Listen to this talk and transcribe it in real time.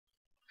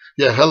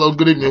Yeah, hello,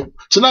 good evening.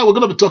 Tonight we're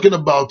going to be talking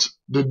about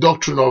the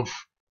doctrine of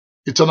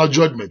eternal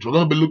judgment. We're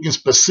going to be looking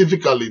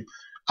specifically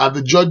at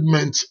the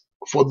judgment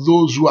for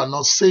those who are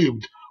not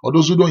saved or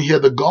those who don't hear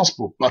the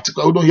gospel,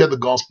 particularly who don't hear the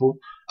gospel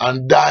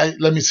and die,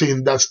 let me say,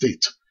 in that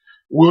state.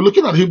 We're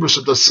looking at Hebrews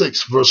chapter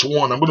 6, verse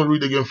 1. I'm going to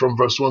read again from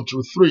verse 1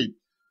 through 3.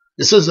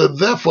 It says that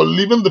therefore,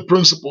 leaving the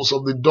principles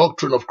of the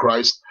doctrine of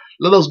Christ,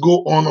 let us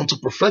go on unto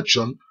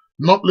perfection,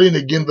 not laying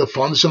again the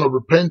foundation of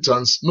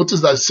repentance.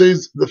 Notice that it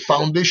says the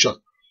foundation.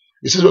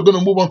 It says we're going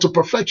to move on to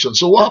perfection.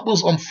 So what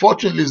happens,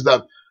 unfortunately, is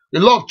that a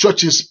lot of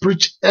churches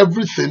preach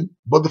everything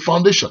but the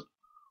foundation.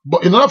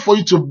 But in order for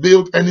you to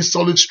build any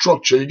solid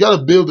structure, you got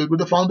to build it with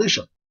the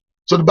foundation.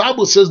 So the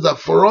Bible says that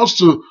for us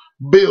to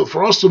build,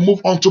 for us to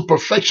move on to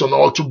perfection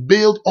or to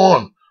build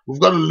on, we've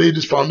got to lay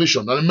this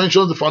foundation. And it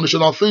mentions the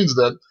foundational things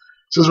then. It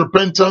says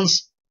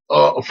repentance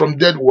from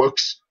dead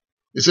works.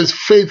 It says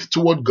faith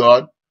toward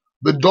God,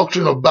 the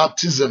doctrine of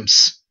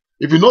baptisms.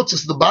 If you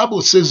notice, the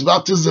Bible says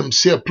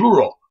baptisms here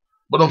plural.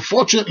 But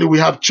unfortunately, we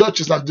have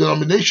churches and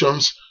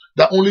denominations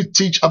that only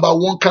teach about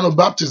one kind of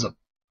baptism.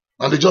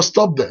 And they just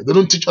stop there. They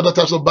don't teach other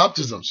types of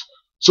baptisms.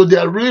 So they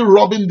are really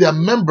robbing their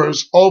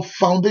members of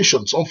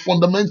foundations, of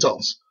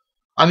fundamentals.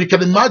 And you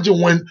can imagine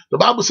when the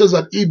Bible says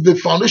that if the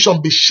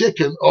foundation be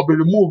shaken or be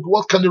removed,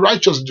 what can the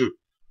righteous do?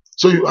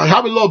 So I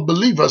have a lot of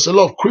believers, a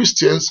lot of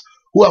Christians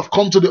who have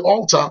come to the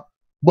altar,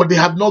 but they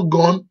have not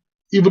gone,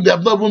 they've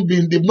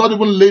not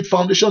even laid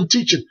foundation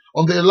teaching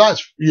on their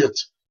lives yet.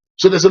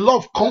 So there's a lot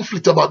of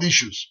conflict about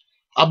issues.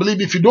 I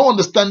believe if you don't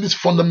understand these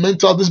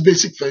fundamental, these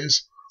basic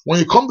things, when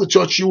you come to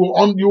church,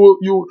 there'll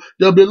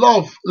be a lot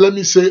of, let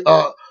me say,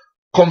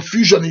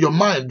 confusion in your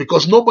mind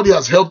because nobody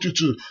has helped you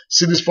to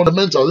see these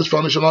fundamental, these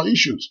foundational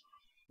issues.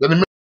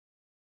 Then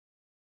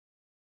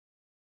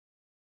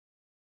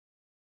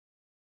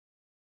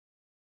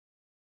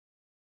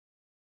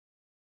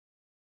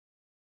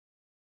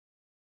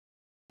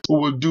we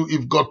will do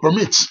if God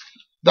permits.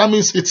 That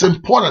means it's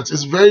important.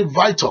 It's very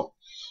vital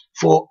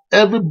for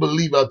every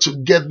believer to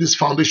get this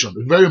foundation.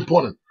 It's very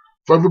important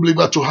for every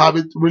believer to have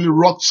it really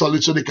rock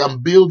solid so they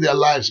can build their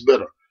lives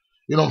better.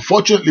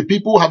 Unfortunately,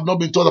 people have not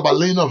been taught about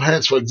laying of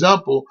hands, for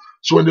example.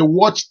 So when they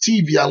watch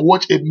TV and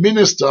watch a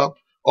minister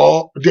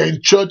or they're in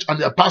church and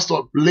their pastor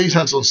lays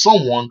hands on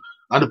someone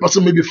and the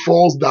person maybe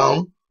falls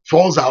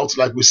out,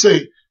 like we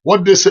say,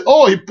 what they say,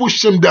 oh, he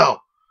pushed him down.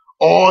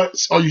 Or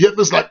you hear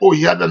this like, oh,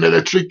 he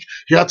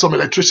had some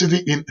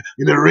electricity in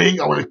a ring,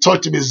 and when it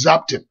touched him, it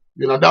zapped him.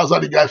 That was how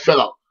the guy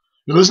fell out.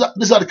 These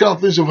are the kind of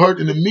things you've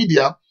heard in the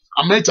media.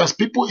 And many times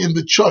people in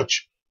the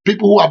church,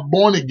 people who are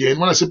born again,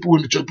 when I say people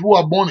in the church, people who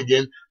are born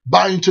again,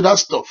 buy into that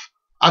stuff.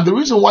 And the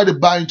reason why they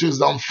buy into it is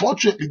that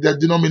unfortunately their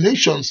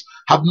denominations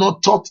have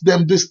not taught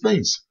them these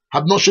things,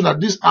 have not shown that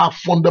these are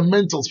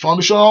fundamentals,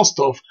 foundational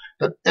stuff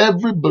that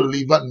every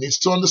believer needs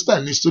to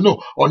understand, needs to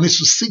know, or needs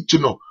to seek to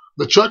know.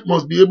 The church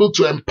must be able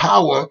to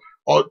empower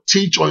or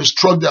teach or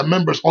instruct their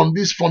members on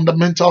these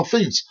fundamental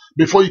things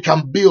before you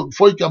can build,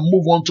 before you can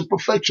move on to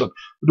perfection.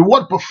 The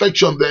word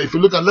perfection there, if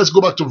you look at, let's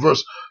go back to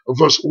verse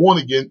 1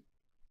 again.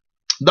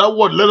 That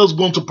word, let us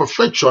go into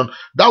perfection.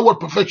 That word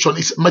perfection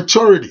is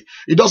maturity.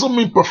 It doesn't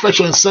mean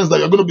perfection in the sense that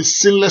you're going to be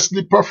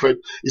sinlessly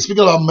perfect. It's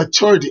speaking about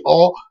maturity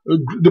or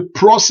the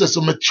process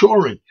of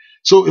maturing.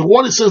 So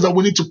what it says that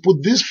we need to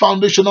put these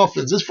foundational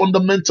things, these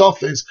fundamental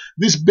things,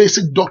 these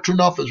basic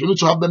doctrinal things, we need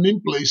to have them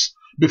in place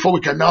before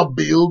we can now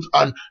build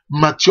and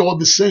mature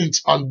the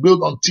saints and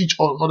build and teach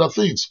on other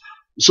things.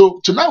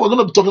 So tonight we're going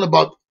to be talking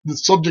about the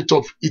subject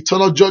of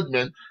eternal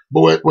judgment,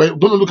 but we're going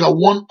to look at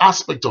one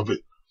aspect of it.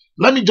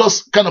 Let me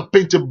just kind of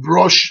paint a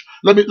brush.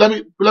 Let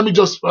me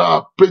just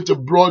paint a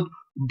broad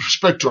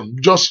spectrum,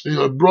 just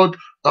broad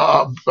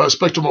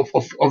spectrum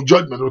of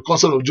judgment, the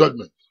concept of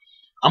judgment.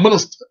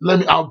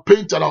 I'll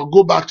paint and I'll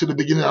go back to the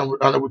beginning and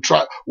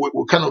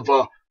we'll kind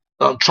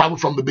of travel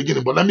from the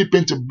beginning. But let me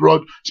paint a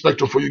broad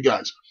spectrum for you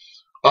guys.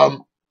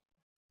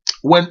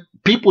 When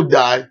people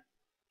die,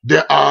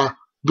 there are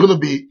going to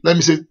be, let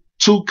me say,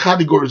 two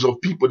categories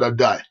of people that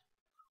die.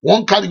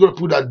 One category of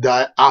people that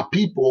die are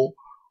people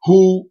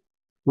who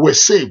were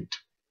saved,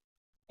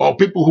 or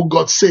people who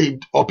got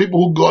saved, or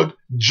people who got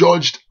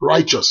judged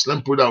righteous. Let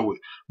me put it that way.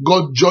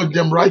 God judged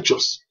them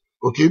righteous.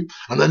 Okay,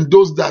 and then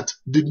those that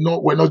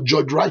were not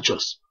judged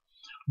righteous.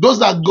 Those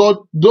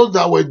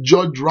that were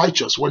judged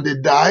righteous, when they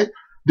die,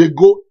 they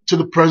go to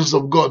the presence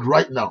of God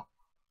right now.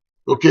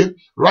 Okay,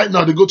 right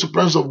now they go to the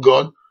presence of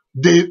God.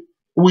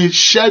 We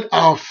shed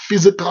our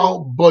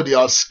physical body,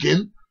 our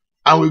skin,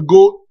 and we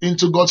go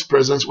into God's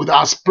presence with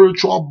our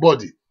spiritual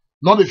body,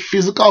 not a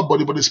physical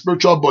body, but a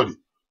spiritual body.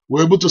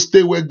 We're able to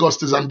stay where God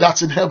stays, and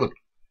that's in heaven.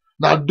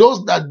 Now,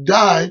 those that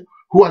die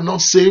who are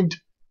not saved,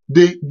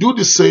 they do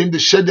the same. They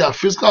shed their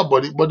physical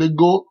body, but they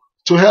go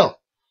to hell.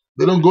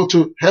 They don't go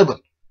to heaven.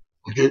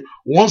 Okay.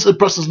 Once a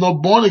person is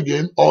not born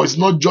again or is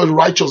not judged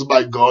righteous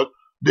by God,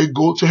 they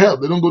go to hell.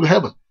 They don't go to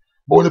heaven.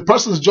 But when a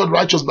person is judged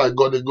righteous by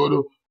God, they go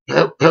to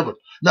heaven.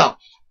 Now,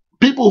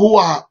 people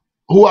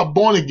who are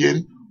born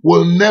again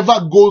will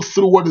never go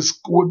through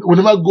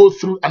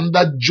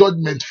another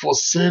judgment for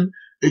sin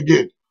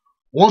again.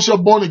 Once you're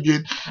born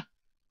again,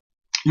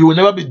 You will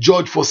never be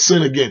judged for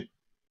sin again,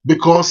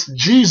 because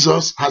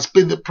Jesus has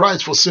paid the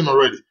price for sin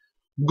already.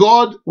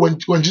 God, when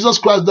Jesus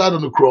Christ died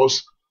on the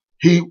cross,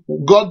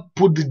 God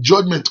put the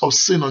judgment of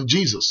sin on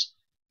Jesus.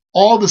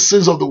 All the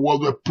sins of the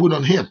world were put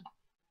on him.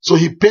 So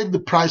he paid the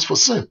price for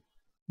sin.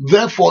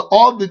 Therefore,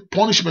 all the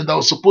punishment that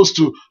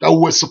we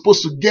were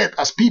supposed to get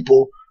as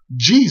people,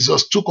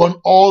 Jesus took on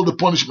all the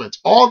punishment.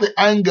 All the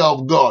anger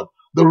of God,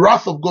 the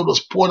wrath of God was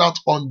poured out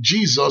on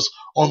Jesus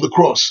on the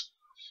cross.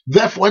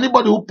 Therefore,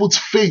 anybody who puts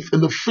faith in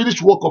the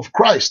finished work of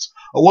Christ,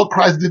 or what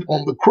Christ did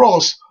on the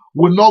cross,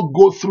 will not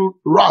go through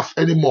wrath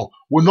anymore,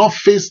 will not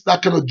face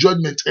that kind of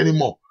judgment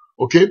anymore.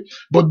 Okay?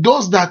 But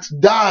those that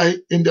die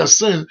in their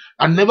sin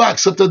and never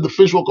accepted the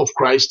finished work of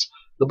Christ,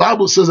 the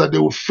Bible says that they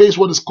will face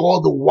what is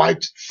called the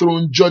white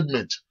throne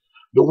judgment.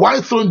 The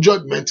white throne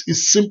judgment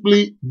is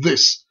simply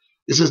this.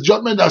 It's a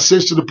judgment that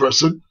says to the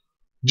person,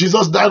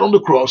 Jesus died on the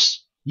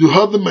cross, you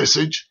heard the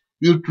message,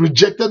 you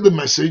rejected the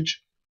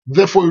message,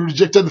 therefore you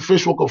rejected the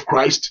finished work of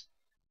Christ,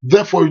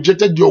 therefore you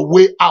rejected your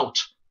way out.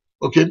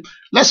 Okay?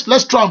 Let's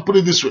try and put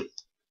it this way.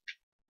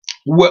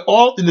 We're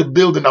all in a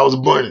building that was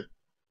burning.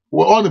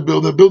 We're all in a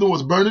building. The building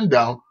was burning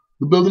down,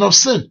 the building of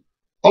sin.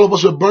 All of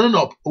us were burning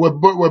up. We're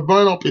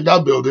burning up in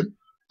that building.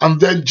 And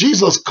then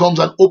Jesus comes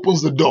and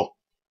opens the door,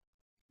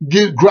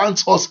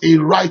 grants us a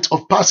right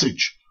of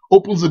passage,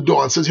 opens the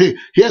door and says, hey,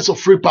 here's a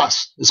free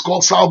pass. It's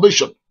called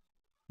salvation.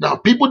 Now,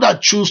 people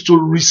that choose to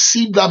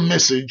receive that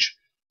message,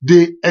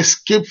 they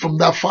escape from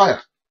that fire.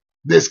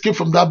 They escape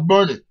from that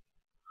burning.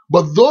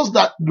 But those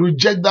that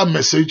reject that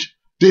message,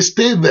 they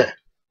stay there.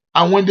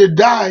 And when they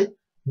die,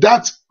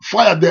 that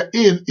fire they're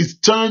in is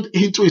turned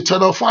into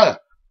eternal fire,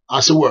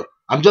 as it were.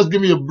 I'm just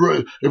giving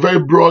you a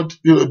very broad,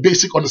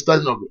 basic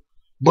understanding of it.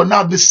 But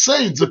now the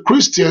saints, the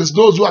Christians,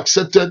 those who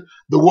accepted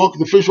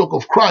the finished work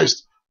of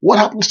Christ, what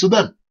happens to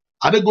them?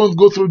 Are they going to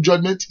go through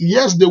judgment?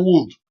 Yes, they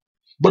would.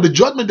 But the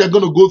judgment they're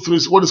going to go through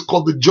is what is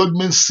called the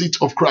judgment seat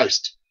of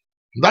Christ.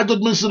 That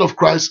judgment seat of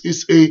Christ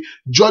is a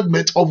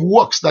judgment of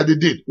works that they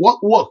did. What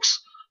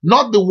works?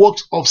 Not the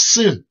works of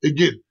sin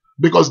again,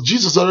 because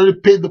Jesus already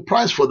paid the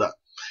price for that.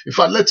 In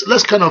fact,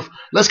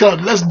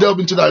 let's delve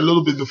into that a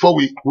little bit before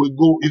we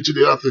go into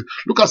the other thing.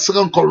 Look at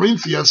 2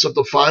 Corinthians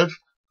chapter 5,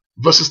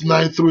 verses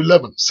 9 through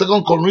 11.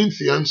 2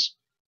 Corinthians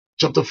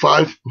chapter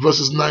 5,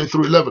 verses 9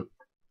 through 11.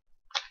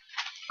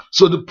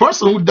 So the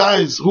person who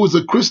dies, who is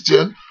a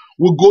Christian,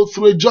 will go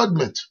through a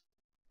judgment.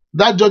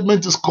 That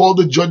judgment is called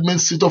the judgment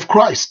seat of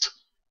Christ.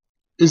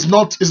 It's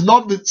not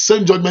the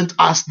same judgment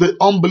as the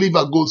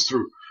unbeliever goes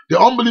through. The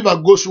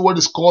unbeliever goes through what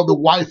is called the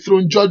white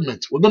throne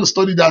judgment. We're going to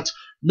study that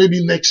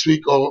maybe next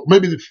week, or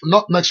maybe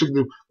not next week,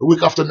 the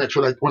week after next,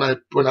 when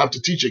I have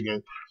to teach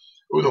again.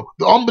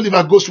 The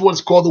unbeliever goes through what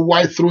is called the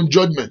white throne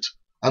judgment.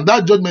 And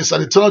that judgment is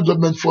an eternal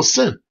judgment for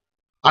sin.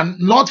 And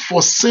not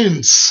for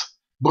sins,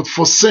 but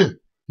for sin.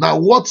 Now,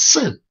 what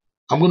sin?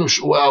 I'm going to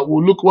show,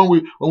 we'll look when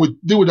we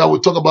deal with that, we'll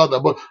talk about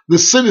that. But the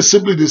sin is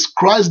simply this: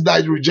 Christ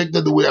died,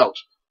 rejected the way out.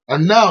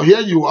 And now here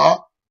you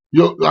are,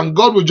 and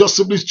God will just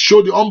simply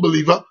show the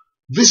unbeliever,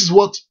 this is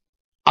what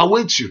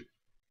awaits you.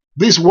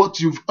 This is what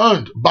you've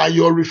earned by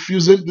your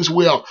refusing this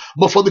way out.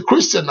 But for the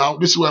Christian now,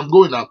 this is where I'm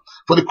going now.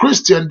 For the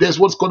Christian, there's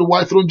what's called the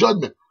white throne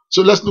judgment.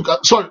 So let's look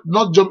at,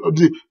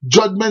 the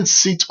judgment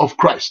seat of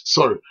Christ.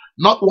 Sorry,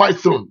 not white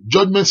throne,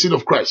 judgment seat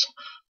of Christ.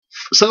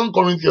 2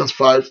 Corinthians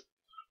 5,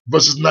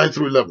 verses 9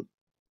 through 11.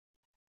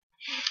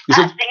 You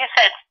said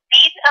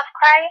seat of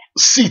Christ?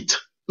 Seat,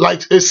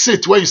 like a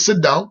seat where you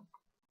sit down.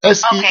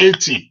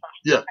 S-E-A-T. Okay.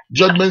 Yeah,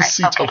 judgment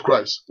seat of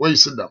Christ, where you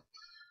sit down.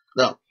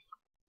 Now,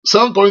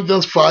 2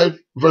 Corinthians 5,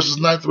 verses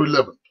 9 through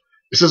 11.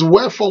 It says,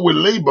 wherefore we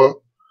labor,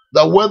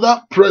 that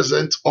whether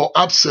present or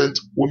absent,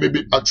 we may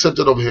be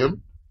accepted of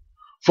him.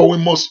 For we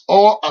must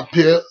all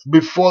appear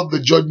before the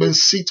judgment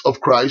seat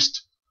of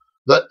Christ,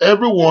 that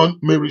everyone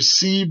may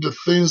receive the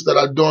things that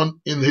are done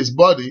in his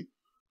body,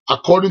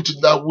 according to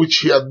that which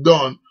he hath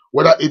done,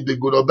 whether it be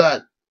good or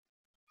bad.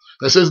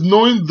 It says,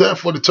 knowing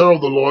therefore the terror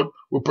of the Lord,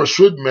 we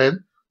persuade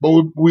men,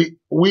 but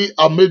we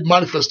are made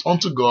manifest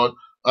unto God.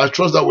 I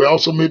trust that we are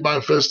also made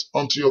manifest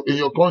unto you in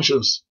your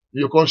consciences.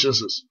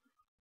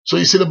 So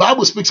you see, the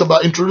Bible speaks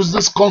about, introduces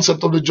this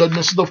concept of the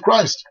judgment seat of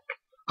Christ.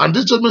 And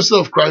this judgment seat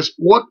of Christ,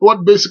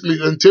 what basically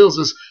entails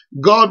is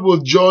God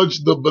will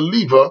judge the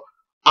believer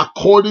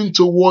according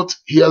to what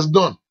he has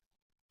done.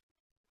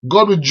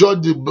 God will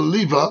judge the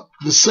believer,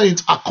 the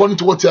saint, according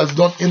to what he has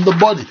done in the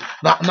body.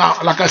 Now,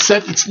 like I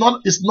said, it's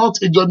not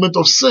a judgment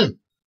of sin,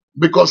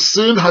 because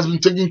sin has been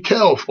taken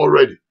care of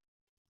already.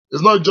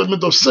 It's not a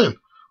judgment of sin.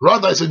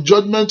 Rather, it's a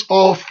judgment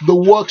of the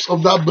works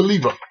of that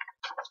believer.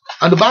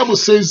 And the Bible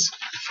says,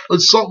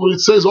 it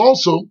says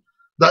also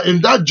that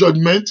in that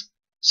judgment,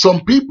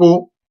 some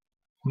people,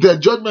 their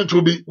judgment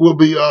will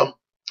be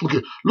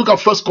okay. Look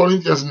at 1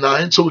 Corinthians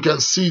 9, so we can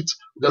see it.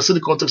 We can see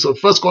the context of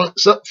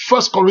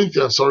 1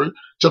 Corinthians,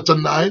 chapter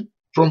 9,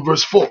 from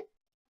verse 4.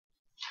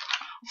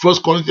 1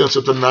 Corinthians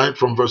chapter 9,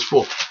 from verse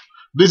 4.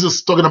 This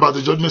is talking about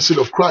the judgment seat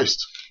of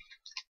Christ.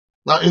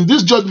 Now, in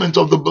this judgment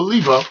of the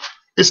believer,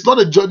 it's not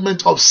a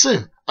judgment of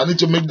sin. I need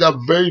to make that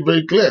very,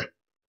 very clear.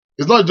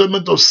 It's not a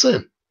judgment of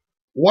sin.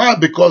 Why?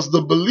 Because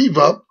the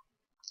believer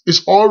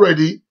is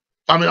already,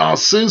 our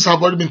sins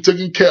have already been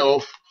taken care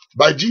of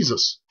by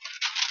Jesus.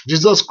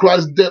 Jesus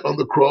Christ's death on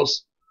the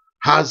cross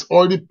has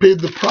already paid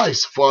the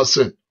price for our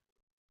sin.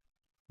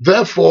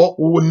 Therefore,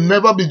 we will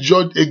never be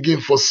judged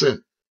again for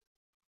sin.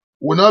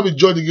 We will never be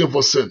judged again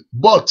for sin.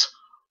 But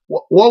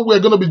what we're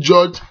going to be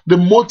judged, the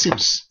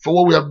motives for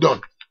what we have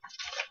done.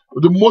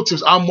 The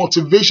motives, our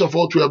motivation for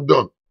what we have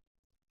done.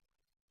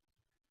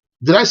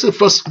 Did I say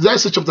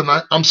chapter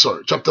 9? I'm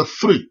sorry, chapter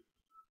 3.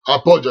 I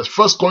apologize.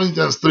 1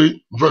 Corinthians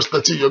 3, verse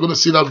 13. You're going to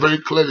see that very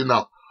clearly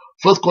now.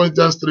 1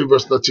 Corinthians 3,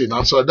 verse 13.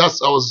 I'm sorry, I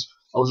was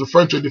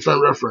referring to a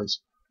different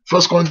reference.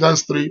 1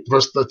 Corinthians 3,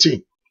 verse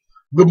 13.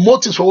 The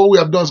motives for what we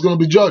have done is going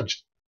to be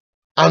judged.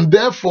 And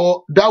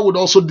therefore, that would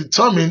also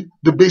determine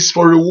the basis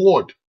for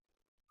reward,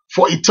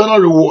 for eternal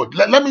reward.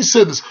 Let me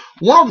say this.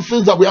 One of the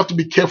things that we have to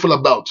be careful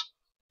about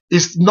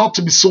is not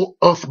to be so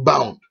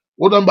earthbound.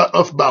 What do I mean by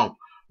earthbound?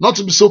 Not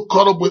to be so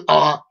caught up with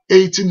our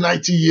 80,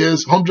 90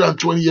 years,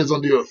 120 years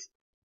on the earth.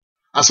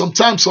 And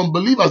sometimes some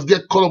believers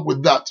get caught up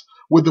with that,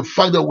 with the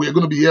fact that we're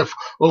going to be here,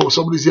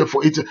 somebody's here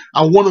for 80,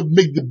 and want to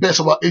make the best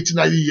of our 80,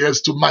 90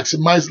 years to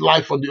maximize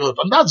life on the earth.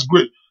 And that's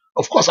great.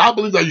 Of course, I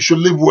believe that you should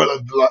live well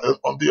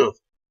on the earth.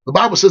 The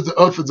Bible says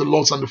the earth is the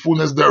Lord's and the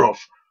fullness thereof.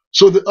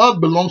 So the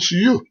earth belongs to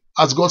you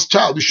as God's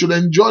child. You should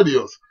enjoy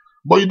the earth.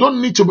 But you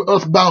don't need to be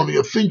earthbound in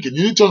your thinking.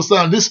 You need to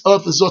understand this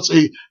earth is such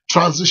a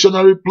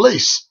transitionary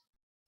place.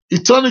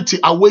 Eternity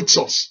awaits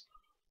us.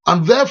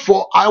 And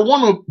therefore, I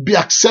want to be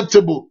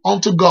acceptable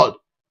unto God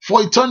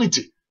for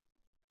eternity.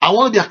 I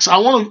want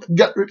to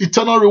get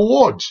eternal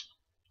rewards.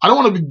 I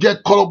don't want to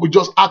get caught up with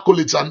just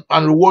accolades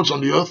and rewards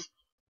on the earth.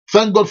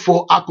 Thank God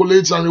for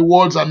accolades and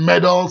rewards and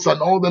medals and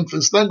all them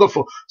things. Thank God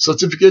for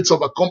certificates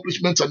of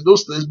accomplishments and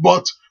those things.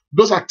 But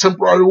those are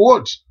temporary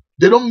rewards.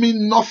 They don't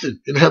mean nothing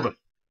in heaven.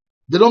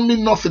 They don't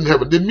mean nothing in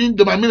heaven.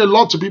 They might mean a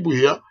lot to people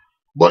here.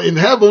 But in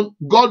heaven,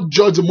 God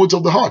judges the motives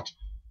of the heart.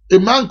 A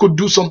man could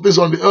do some things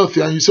on the earth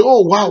here and you say,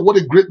 oh, wow, what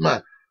a great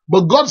man.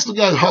 But God's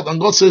looking at his heart and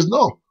God says,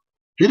 no.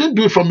 He didn't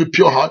do it from a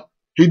pure heart.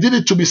 He did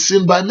it to be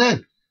seen by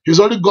men.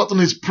 He's already gotten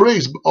his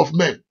praise of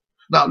men.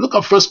 Now, look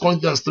at 1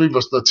 Corinthians 3,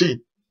 verse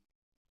 13.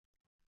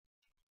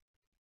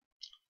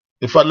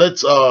 In fact,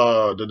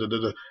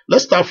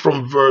 let's start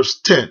from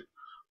verse 10.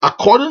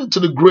 According to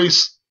the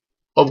grace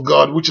of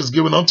God which is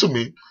given unto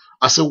me,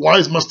 as a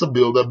wise master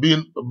builder,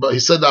 he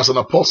said as an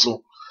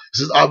apostle, he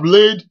says, I've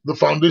laid the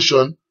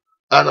foundation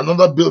and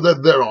another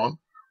buildeth thereon,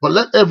 but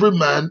let every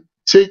man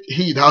take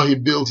heed how he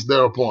builds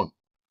thereupon.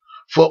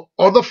 For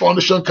other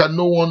foundation can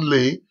no one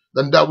lay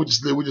than that which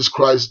is laid, which is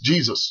Christ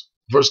Jesus.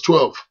 Verse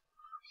 12.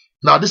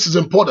 Now this is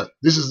important.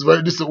 This is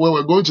where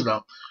we're going to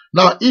now.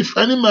 Now, if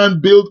any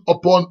man build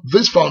upon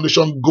this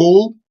foundation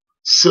gold,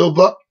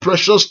 silver,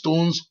 precious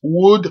stones,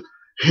 wood,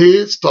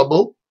 hay,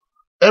 stubble,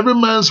 every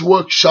man's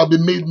work shall be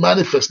made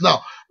manifest.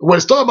 Now, when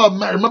it's talking about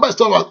man, remember it's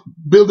talking about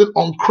building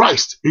on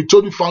Christ. He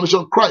told you foundation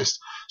on Christ.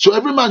 So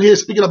every man here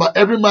is speaking about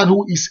every man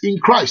who is in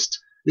Christ.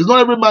 It's not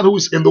every man who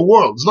is in the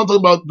world. It's not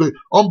talking about the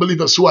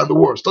unbelievers who are in the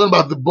world. It's talking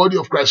about the body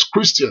of Christ,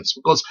 Christians,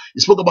 because he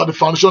spoke about the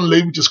foundation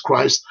laid, which is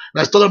Christ.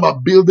 Now it's talking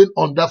about building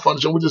on that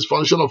foundation, which is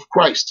foundation of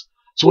Christ.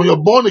 So when you're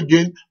born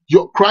again,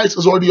 Christ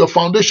is already your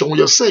foundation when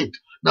you're saved.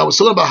 Now we're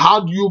talking about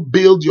how do you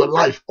build your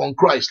life on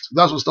Christ.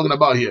 That's what it's talking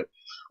about here.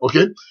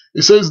 Okay?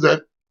 It says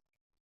that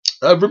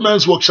every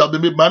man's work shall be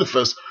made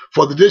manifest,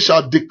 for the day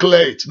shall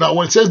declare it. Now,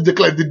 when it says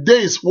declare, the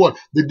day is what?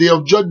 The day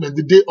of judgment,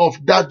 the day of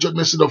that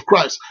judgment seat of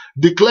Christ.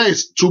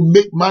 Declares to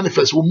make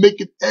manifest, will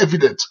make it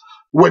evident.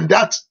 When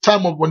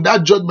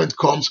that judgment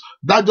comes,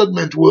 that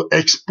judgment will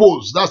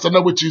expose. That's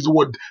another way to use the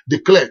word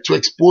declare, to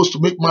expose, to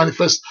make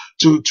manifest,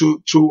 to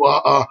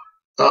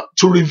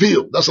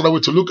reveal. That's another way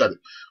to look at it.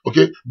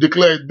 Okay,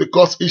 declare it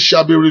because it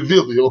shall be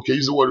revealed. Okay,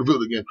 use the word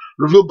revealed again.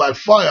 Revealed by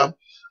fire,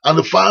 and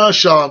the fire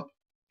shall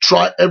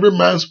try every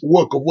man's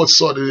work of what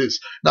sort it is.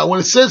 Now, when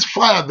it says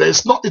fire, there,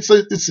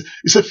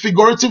 it's a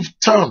figurative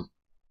term.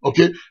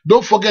 Okay,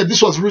 don't forget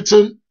this was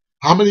written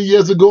how many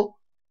years ago?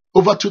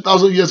 Over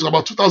 2,000 years ago,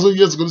 about 2,000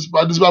 years ago.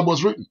 This Bible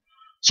was written.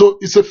 So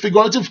it's a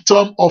figurative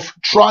term of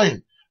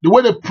trying. The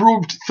way they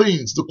proved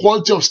things, the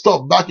quality of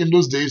stuff back in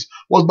those days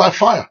was by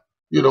fire.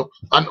 You know,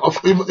 and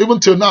even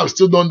till now, it's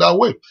still done that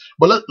way.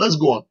 But let's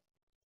go on.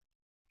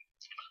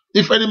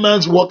 If any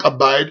man's work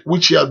abide,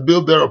 which he hath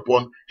built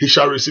thereupon, he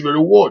shall receive a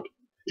reward.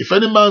 If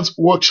any man's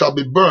work shall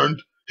be burned,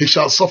 he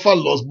shall suffer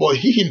loss, but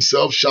he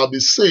himself shall be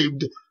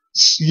saved,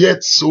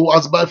 yet so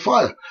as by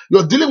fire.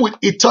 You're dealing with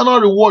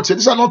eternal rewards.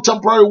 These are not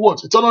temporary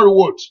rewards, eternal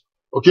rewards.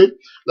 Okay,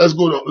 let's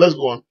go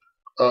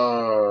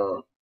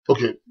on.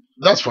 Okay,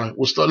 that's fine.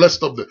 Let's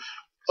stop there.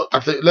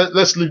 I think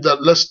let's leave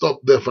that. Let's stop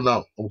there for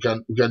now. We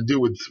can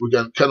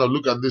kind of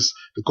look at this,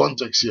 the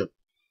context here.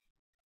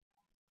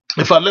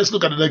 In fact, let's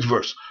look at the next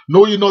verse.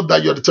 Know ye not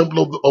that you are the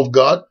temple of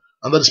God,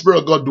 and that the Spirit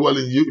of God dwell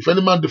in you? If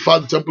any man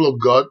defile the temple of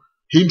God,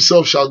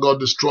 himself shall God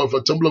destroy. For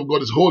the temple of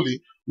God is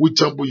holy, which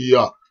temple ye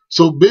are.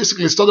 So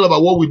basically, it's talking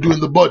about what we do in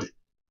the body.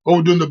 What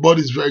we do in the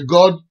body is very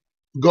God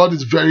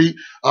is very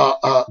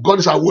God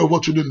is aware of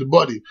what we do in the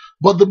body.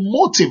 But the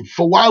motive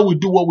for why we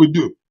do what we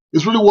do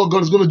It's really what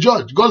God is going to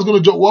judge. God is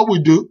going to judge what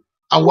we do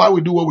and why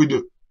we do what we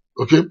do.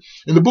 Okay?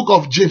 In the book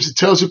of James, it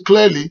tells you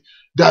clearly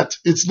that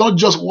it's not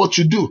just what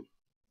you do.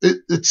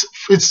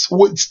 It's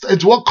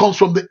what comes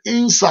from the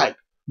inside.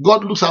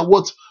 God looks at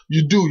what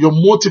you do, your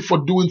motive for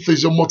doing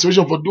things, your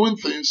motivation for doing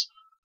things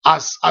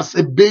as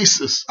a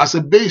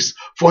base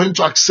for him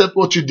to accept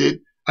what you did.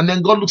 And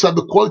then God looks at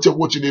the quality of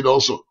what you did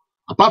also.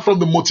 Apart from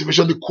the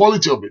motivation, the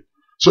quality of it.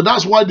 So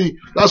that's why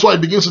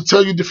it begins to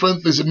tell you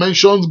different things. It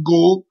mentions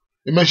gold,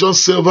 it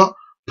mentions silver,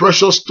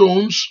 precious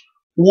stones,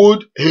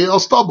 wood, hay, or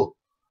stubble.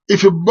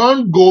 If you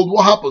burn gold,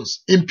 what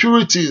happens?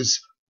 Impurities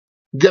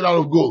get out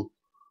of gold.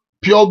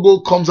 Pure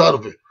gold comes out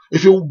of it.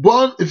 If you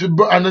burn,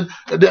 and then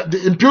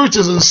the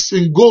impurities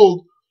in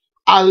gold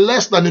are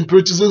less than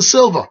impurities in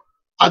silver.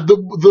 At the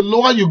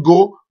lower you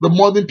go, the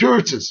more the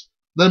impurities.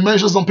 Then it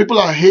mentions some people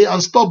are hay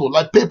and stubble,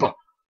 like paper.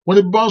 When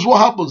it burns, what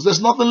happens?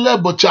 There's nothing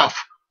left but chaff.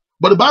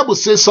 But the Bible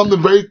says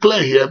something very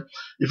clear here.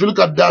 If you look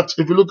at that,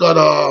 if you look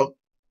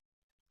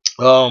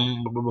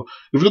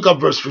at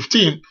verse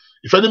 15,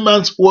 if any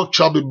man's work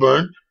shall be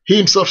burned, he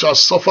himself shall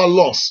suffer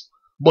loss,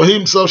 but he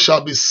himself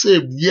shall be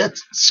saved, yet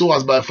so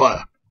as by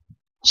fire.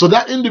 So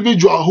that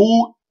individual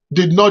who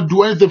did not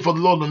do anything for the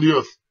Lord on the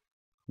earth,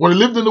 when he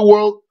lived in the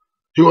world,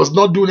 he was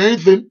not doing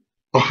anything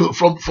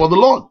for the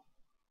Lord.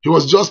 He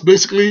was just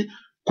basically,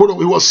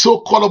 he was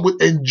so caught up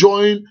with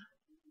enjoying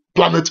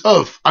planet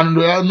Earth and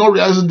not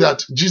realizing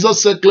that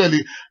Jesus said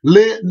clearly,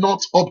 lay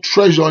not up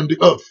treasure on the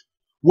earth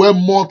where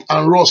moth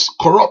and rust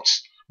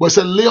corrupts, but he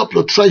said, lay up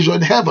your treasure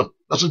in heaven.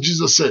 That's what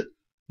Jesus said.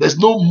 There's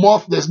no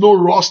moth, there's no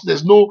rust,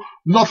 there's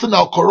nothing that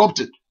will corrupt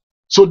it.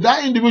 So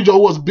that individual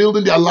who was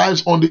building their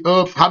lives on the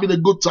earth, having a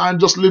good time,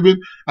 just living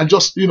and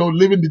just,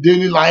 living the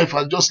daily life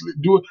and just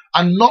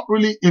and not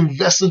really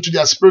investing to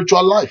their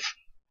spiritual life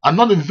and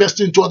not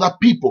investing into other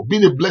people,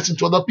 being a blessing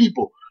to other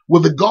people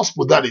with the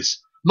gospel, that is.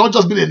 Not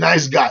just being a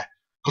nice guy.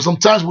 Because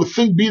sometimes we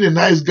think being a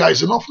nice guy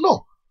is enough.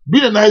 No.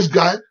 Being a nice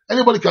guy,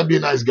 anybody can be a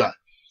nice guy.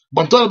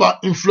 But I'm talking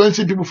about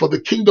influencing people for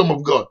the kingdom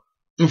of God.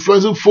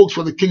 Influencing folks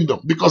for the kingdom.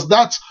 Because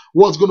that's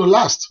what's going to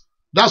last.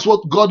 That's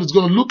what God is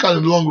going to look at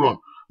in the long run.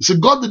 You see,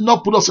 God did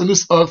not put us on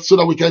this earth so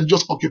that we can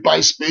just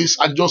occupy space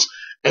and just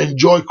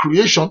enjoy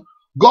creation.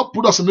 God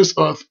put us on this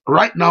earth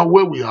right now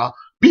where we are.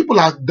 People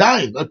are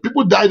dying. If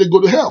people die, they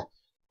go to hell.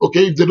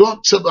 Okay, if they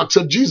don't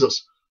accept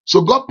Jesus.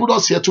 So God put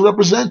us here to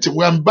represent him.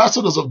 We're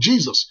ambassadors of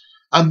Jesus.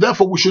 And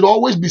therefore, we should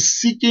always be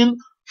seeking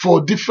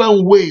for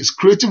different ways,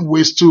 creative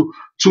ways to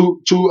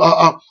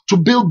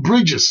build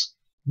bridges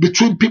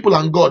between people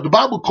and God. The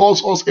Bible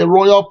calls us a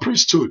royal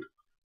priesthood.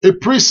 A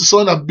priest is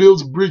someone that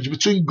builds bridge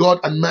between God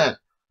and man.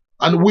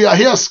 And we are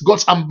here as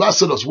God's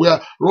ambassadors. We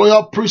are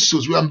royal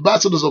priesthoods. We are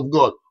ambassadors of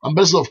God,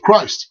 ambassadors of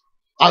Christ.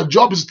 Our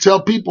job is to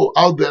tell people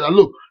out there that,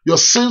 look, your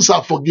sins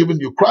are forgiven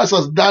you. Christ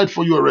has died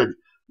for you already.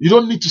 You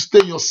don't need to stay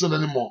in your sin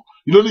anymore.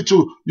 You don't need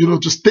to,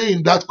 to stay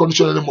in that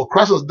condition anymore.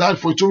 Christ has died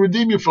for you to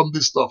redeem you from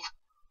this stuff.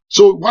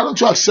 So why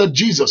don't you accept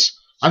Jesus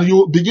and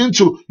you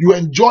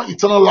enjoy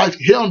eternal life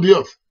here on the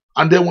earth.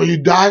 And then when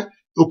you die,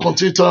 you'll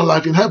continue eternal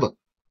life in heaven.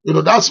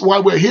 That's why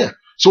we're here.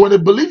 So when a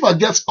believer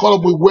gets caught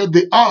up with where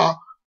they are,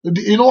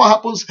 you know what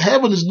happens?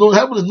 Heaven is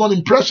not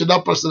impressed with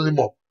that person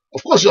anymore.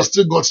 Of course, you're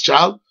still God's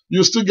child.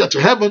 You still get to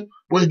heaven.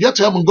 When you get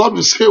to heaven, God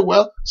will say,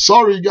 well,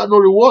 sorry, you got no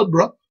reward,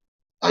 bro.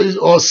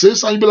 Or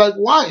sis, and you'll be like,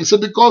 why? He said,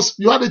 because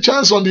you had a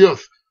chance on the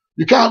earth.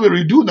 You can't have a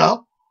redo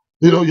now.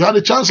 You had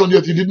a chance on the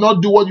earth. You did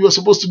not do what you were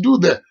supposed to do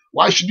there.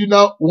 Why should you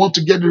now want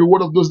to get the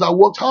reward of those that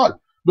worked hard?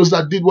 Those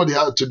that did what they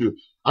had to do.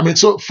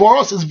 So for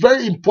us, it's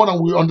very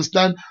important we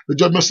understand the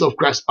judgment of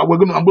Christ. I'm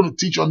going to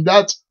teach on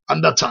that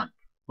and that time.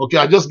 Okay,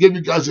 I just gave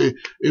you guys a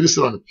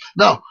listen on it.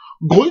 Now,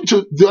 going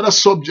to the other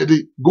subject,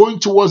 going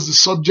towards the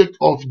subject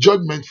of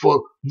judgment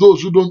for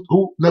those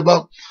who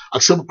never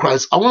accept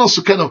Christ, I want us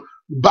to kind of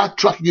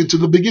backtrack again to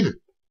the beginning.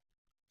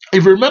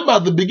 If you remember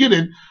at the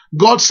beginning,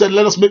 God said,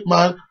 let us make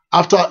man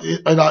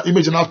in our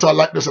image and after our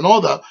likeness and all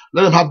that.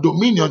 Let them have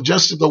dominion,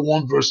 Genesis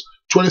 1 verse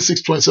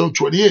 26, 27,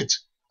 28.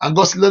 And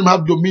God said, let them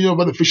have dominion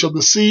over the fish of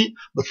the sea,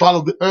 the fowl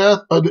of the earth,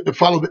 the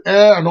fowl of the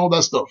air, and all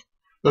that stuff.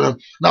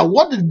 Now,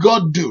 what did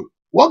God do?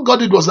 What God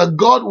did was that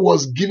God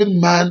was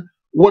giving man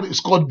what is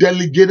called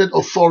delegated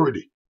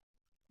authority.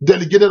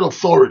 Delegated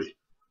authority.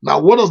 Now,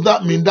 what does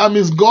that mean? That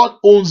means God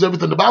owns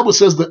everything. The Bible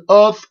says the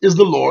earth is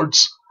the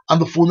Lord's and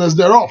the fullness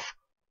thereof.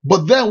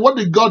 But then what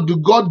did God do?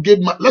 God gave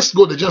man, let's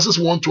go to Genesis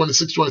 1,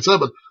 26,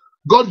 27.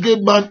 God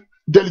gave man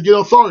delegated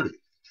authority.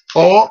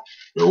 Or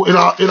in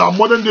our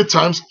modern day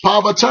times, power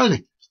of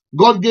attorney.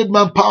 God gave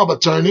man power of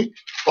attorney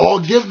or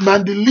gave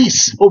man the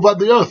lease over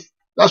the earth.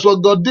 That's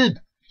what God did.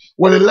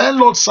 When a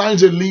landlord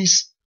signs a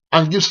lease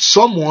and gives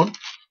someone,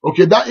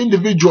 okay, that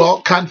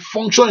individual can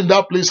function in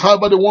that place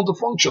however they want to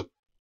function.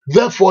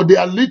 Therefore, they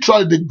are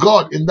literally the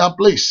God in that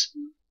place.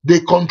 They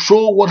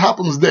control what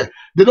happens there.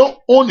 They don't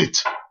own it,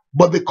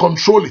 but they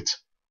control it.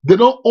 They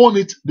don't own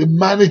it, they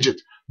manage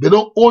it. They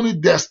don't own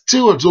it, they're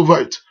stewards over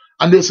it.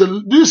 And they say,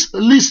 these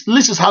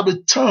leases have a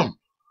term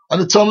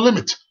and a term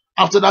limit.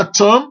 After that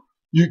term,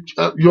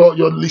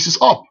 your lease is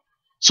up.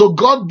 So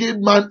God gave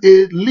man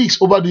a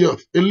lease over the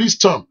earth, a lease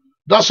term.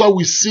 That's why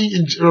we see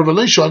in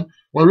Revelation,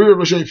 when we read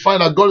Revelation, you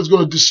find that God is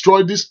going to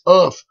destroy this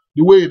earth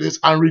the way it is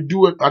and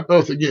redo it on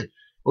earth again.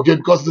 Okay,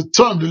 because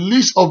the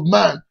lease of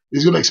man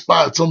is going to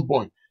expire at some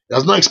point. It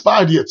has not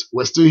expired yet.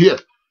 We're still here.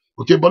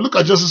 Okay, but look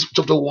at Genesis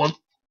chapter 1,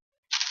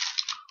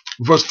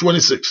 verse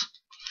 26.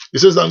 It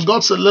says, and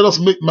God said, let us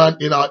make man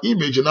in our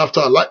image and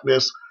after our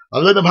likeness,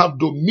 and let them have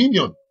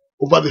dominion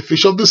over the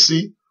fish of the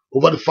sea,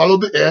 over the fowl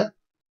of the air,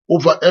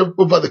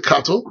 over the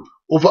cattle,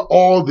 over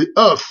all the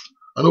earth,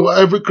 and over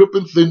every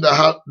creeping thing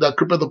that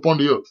creepeth upon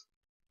the earth.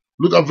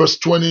 Look at verse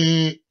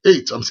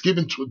 28. I'm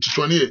skipping to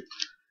 28.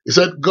 He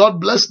said, God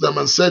blessed them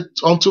and said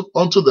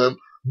unto them,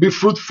 be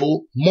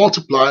fruitful,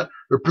 multiply,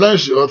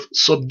 replenish the earth,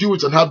 subdue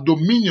it, and have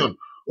dominion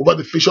over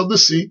the fish of the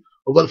sea,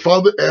 over the fowl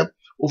of the air,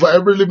 over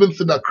every living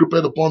thing that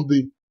creepeth upon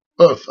the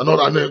earth. And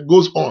then it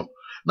goes on.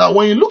 Now,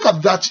 when you look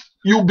at that,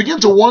 you begin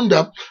to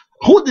wonder,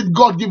 who did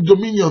God give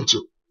dominion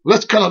to?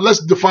 Let's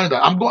define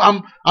that.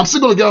 I'm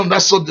still going to get on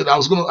that subject.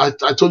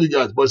 I told you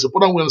guys, but it's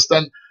important we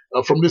understand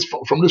from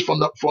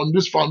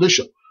this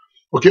foundation.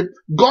 Okay,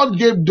 God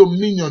gave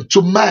dominion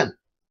to man.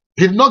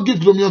 He did not give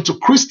dominion to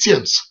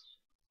Christians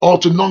or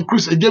to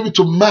non-Christians. He gave it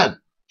to man,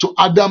 to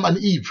Adam and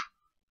Eve,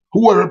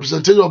 who were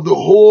representative of the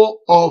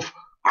whole of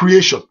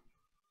creation.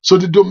 So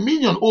the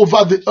dominion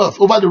over the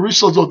earth, over the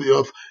resources of the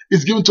earth,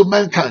 is given to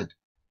mankind.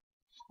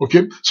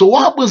 Okay, so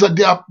what happens is that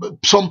there are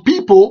some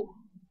people,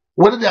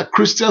 whether they are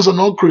Christians or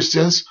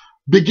non-Christians,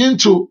 begin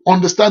to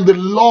understand the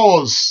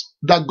laws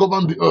that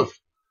govern the earth,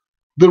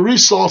 the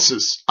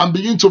resources, and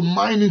begin to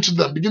mine into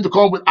them, begin to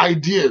come up with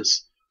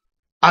ideas.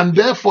 And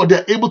therefore,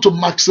 they're able to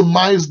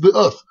maximize the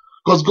earth.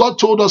 Because God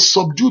told us,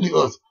 subdue the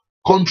earth,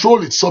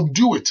 control it,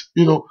 subdue it.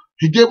 You know,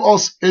 He gave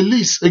us a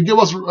lease. He gave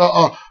us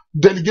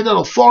delegated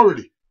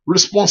authority,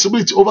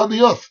 responsibility over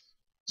the earth.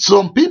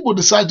 Some people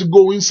decide to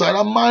go inside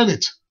and mine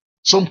it.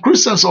 Some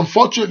Christians,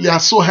 unfortunately, are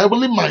so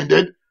heavenly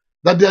minded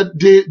that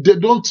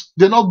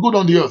they're not good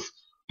on the earth.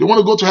 They want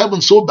to go to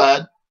heaven so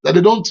bad that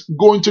they don't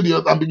go into the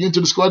earth and begin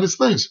to destroy these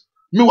things.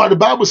 Meanwhile, the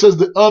Bible says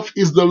the earth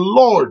is the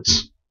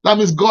Lord's. That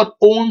means God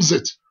owns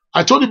it.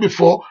 I told you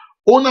before,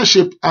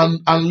 ownership and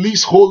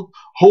leasehold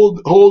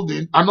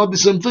holding are not the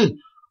same thing.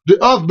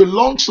 The earth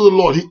belongs to the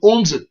Lord. He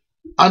owns it.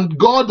 And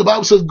God, the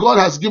Bible says, God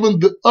has given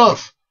the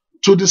earth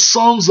to the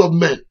sons of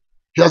men.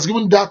 He has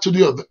given that to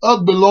the earth. The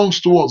earth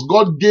belongs to us.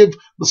 God gave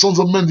the sons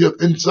of men the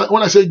earth. And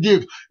when I say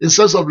give, in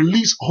sense of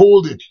lease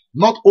holding,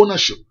 not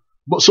ownership.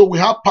 But so we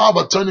have power of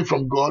attorney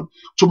from God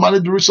to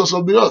manage the resources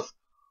of the earth.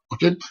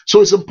 Okay,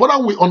 so it's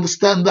important we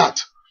understand that.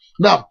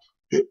 Now,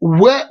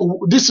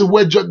 this is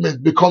where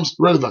judgment becomes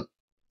relevant.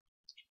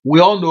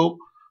 We all know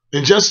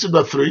in Genesis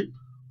chapter 3,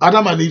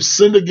 Adam and Eve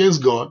sinned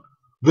against God,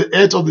 the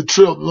ate of the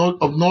tree of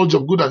knowledge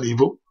of good and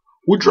evil,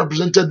 which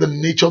represented the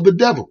nature of the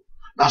devil.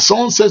 Now,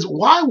 someone says,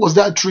 why was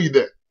that tree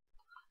there?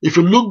 If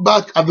you look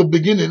back at the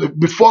beginning,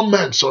 before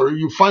man,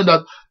 you find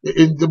that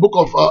in the book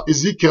of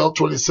Ezekiel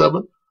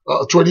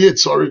 28,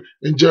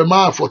 in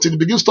Jeremiah 14, it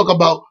begins to talk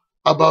about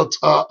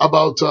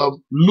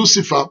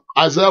Lucifer,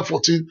 Isaiah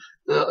 14,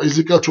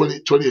 Ezekiel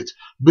 28.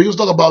 Begins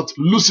to talk about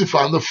Lucifer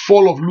and the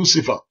fall of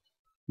Lucifer,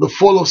 the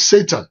fall of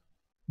Satan,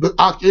 the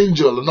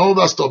archangel, and all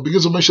that stuff.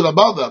 Begins to mention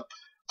about that.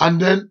 And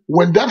then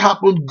when that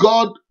happened,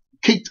 God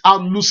kicked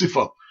out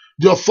Lucifer.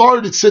 The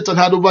authority Satan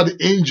had over the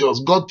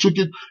angels, God took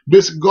it,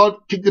 basically God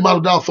kicked him out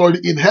of that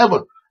authority in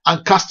heaven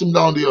and cast him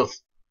down the earth.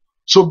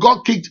 So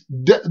God kicked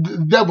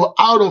the devil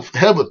out of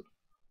heaven,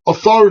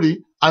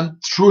 authority,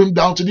 and threw him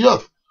down to the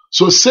earth.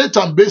 So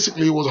Satan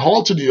basically was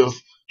hauled to the earth.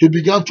 He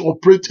began to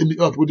operate in the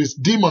earth with his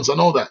demons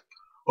and all that.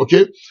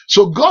 Okay,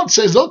 so God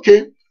says,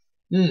 okay,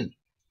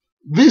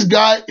 this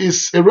guy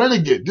is a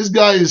renegade. This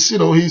guy is,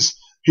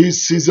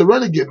 he's a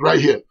renegade right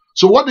here.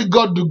 So what did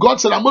God do?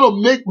 God said, I'm going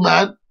to make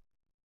man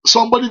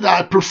somebody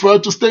that I prefer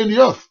to stay in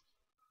the earth.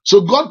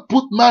 So God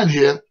put man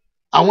here,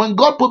 and when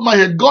God put man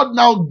here, God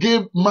now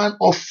gave man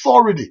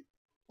authority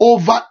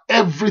over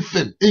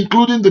everything,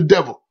 including the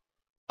devil.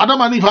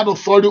 Adam and Eve had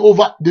authority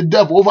over the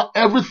devil, over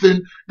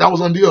everything that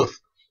was on the earth.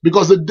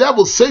 Because the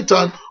devil,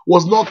 Satan,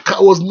 was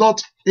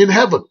not in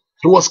heaven.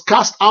 He was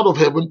cast out of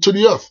heaven to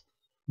the earth.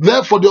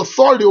 Therefore, the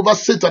authority over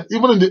Satan,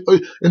 even in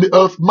the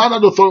earth, man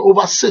had authority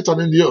over Satan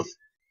in the earth.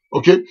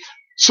 Okay?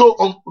 So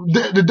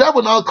the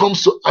devil now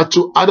comes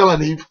to Adam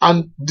and Eve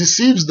and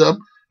deceives them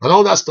and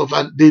all that stuff,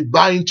 and they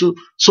buy into.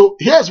 So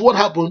here's what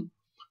happened.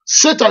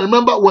 Satan,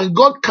 remember when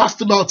God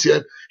cast him out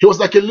here, he was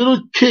like a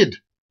little kid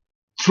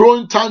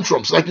throwing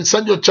tantrums. Like you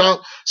send a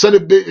child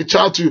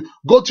to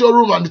go to your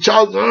room, and the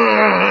child,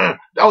 that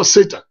was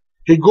Satan.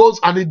 He goes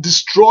and he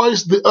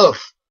destroys the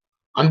earth.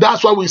 And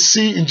that's why we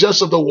see in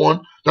Genesis chapter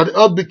 1 that the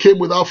earth became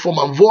without form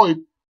and void,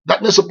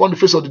 darkness upon the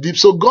face of the deep.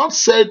 So God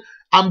said,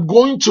 I'm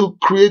going to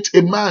create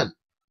a man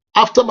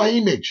after my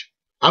image.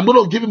 I'm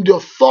going to give him the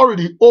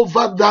authority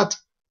over that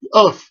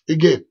earth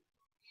again.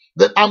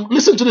 Then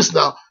listen to this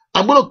now.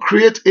 I'm going to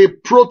create a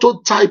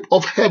prototype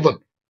of heaven.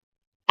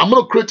 I'm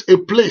going to create a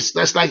place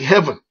that's like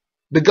heaven,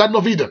 the Garden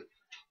of Eden.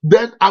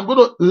 Then I'm going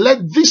to let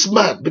this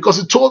man, because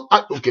he told,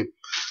 okay,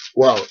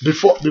 wow,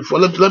 before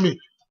let me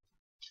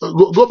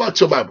go back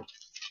to your Bible.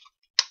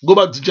 Go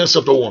back to Genesis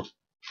chapter 1.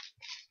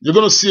 You're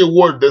going to see a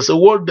word. There's a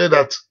word there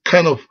that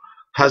kind of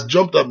has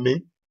jumped at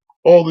me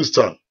all this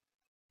time.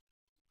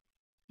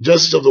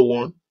 Genesis chapter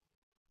 1.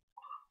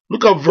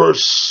 Look at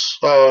verse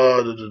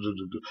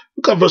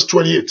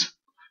 28.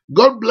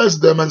 God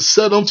blessed them and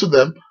said unto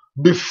them,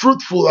 be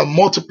fruitful and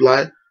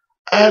multiply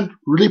and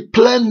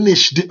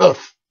replenish the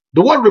earth.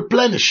 The word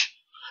replenish.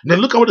 Then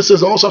look at what it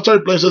says also after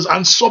replenish, it says,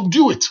 and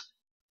subdue it.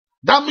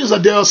 That means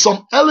that there are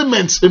some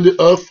elements in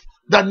the earth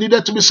that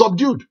needed to be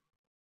subdued.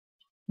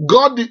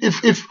 God,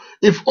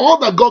 if all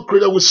that God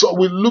created,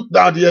 we looked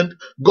at the end,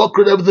 God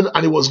created everything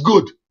and it was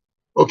good.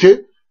 Okay?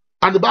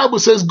 And the Bible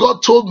says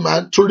God told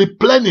man to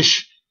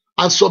replenish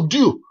and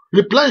subdue.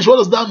 Replenish, what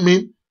does that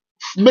mean?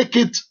 Make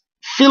it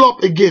fill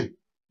up again.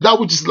 That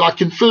which is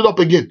lacking, fill it up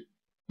again.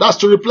 That's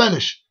to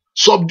replenish.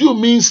 Subdue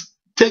means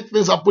take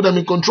things and put them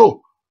in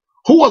control.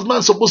 Who was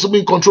man supposed to be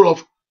in control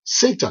of?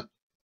 Satan.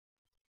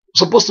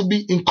 Supposed to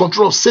be in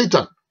control of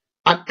Satan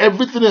and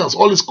everything else,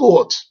 all his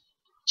cohorts.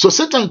 So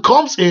Satan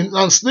comes in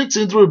and sneaks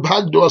in through a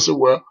back door, as it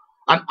were,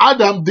 and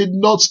Adam did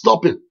not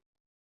stop him.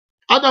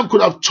 Adam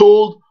could have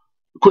told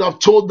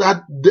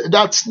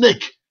that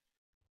snake,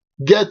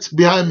 get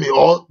behind me,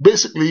 or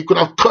basically he could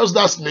have cursed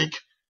that snake,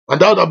 and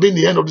that would have been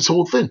the end of this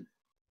whole thing.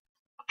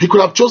 He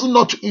could have chosen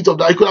not to eat of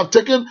that. He could have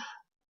taken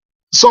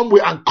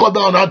somewhere and cut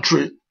down that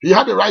tree. He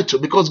had the right to,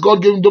 because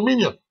God gave him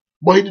dominion,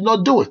 but he did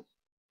not do it.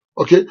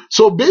 Okay,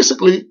 so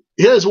basically,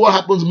 here's what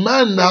happens.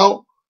 Man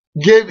now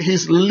gave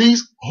his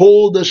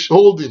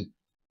holding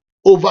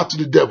over to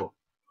the devil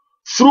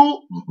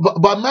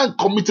by man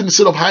committing the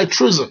sin of high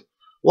treason.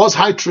 What's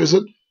high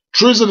treason?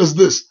 Treason is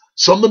this: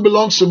 something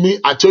belongs to me,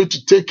 I tell you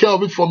to take care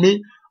of it for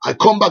me, I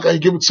come back and you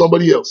give it to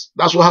somebody else.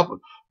 That's what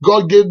happened.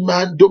 God gave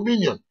man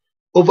dominion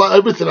over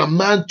everything, and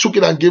man took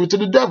it and gave it to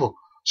the devil.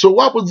 So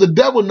what happens? The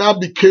devil now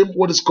became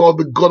what is called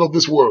the god of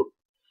this world.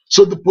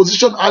 So the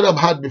position Adam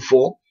had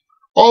before,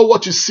 all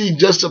what you see in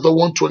Genesis chapter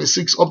 1,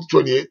 26 up to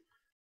 28,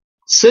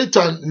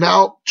 Satan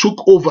now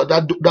took over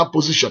that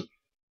position.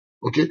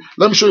 Okay,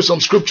 let me show you some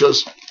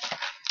scriptures.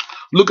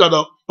 Look at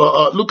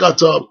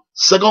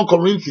 2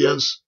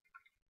 Corinthians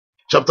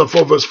chapter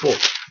 4 verse 4.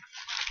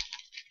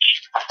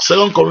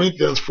 2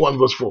 Corinthians 4 and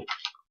verse 4.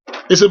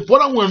 It's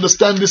important we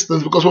understand these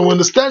things, because when we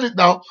understand it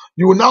now,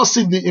 you will now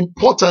see the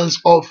importance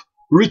of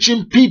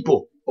reaching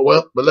people.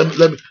 Well, but let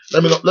me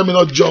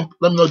not jump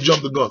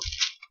the gun.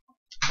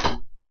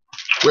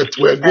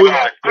 We're going.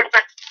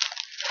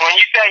 When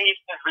you say he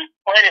says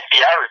replenish the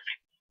earth,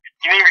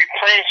 you mean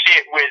replenish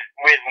it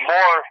with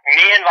more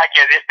men, like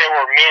as if there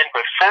were men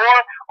before,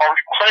 or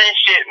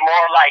replenish it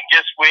more like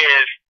just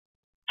with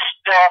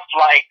stuff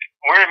like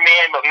we're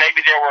men, but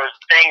maybe there were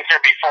things there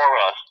before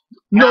us,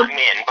 not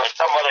men, but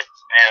some other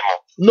animal?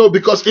 No,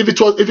 because if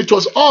it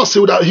was us,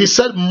 he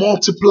said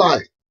multiply.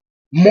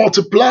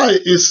 Multiply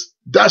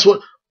that's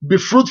what, be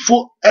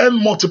fruitful and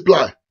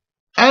multiply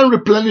and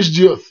replenish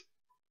the earth.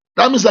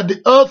 That means that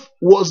the earth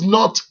was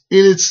not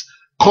in its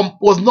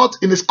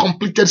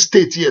completed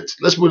state yet.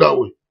 Let's put it that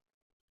way.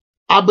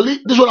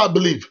 This is what I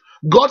believe.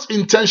 God's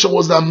intention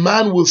was that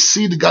man will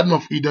see the Garden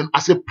of Eden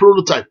as a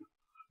prototype.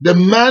 The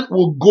man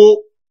will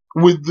go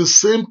with the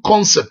same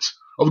concept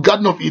of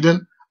Garden of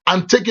Eden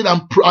and take it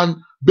and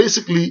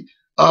basically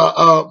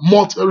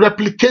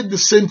replicate the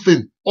same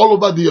thing all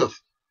over the earth.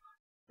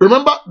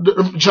 Remember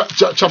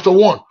chapter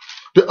 1.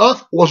 The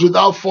earth was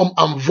without form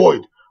and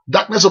void,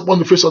 darkness upon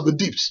the face of the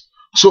deeps.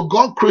 So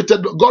God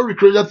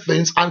recreated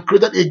things and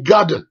created a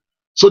garden.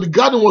 So the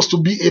garden was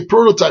to be a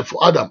prototype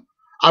for Adam.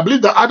 I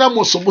believe that Adam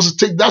was supposed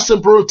to take that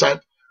same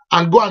prototype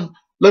and go and,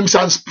 let me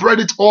say, and spread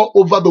it all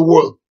over the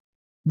world,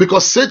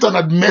 because Satan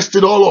had messed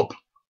it all up.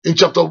 In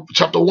chapter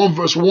 1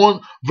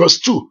 verse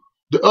 2,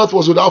 the earth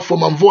was without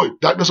form and void,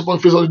 darkness upon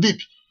the face of the deep.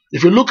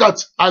 If you look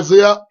at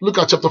Isaiah, look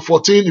at chapter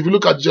 14, if you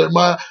look at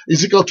Jeremiah,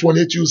 Ezekiel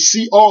 28, you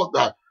see all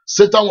that.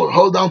 Satan was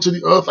hurled down to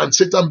the earth, and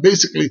Satan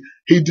basically,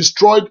 he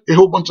destroyed a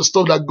whole bunch of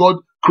stuff that God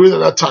created at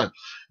that time.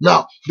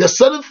 Now, there are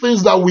certain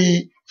things that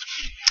we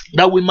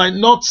might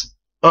not,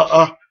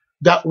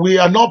 that we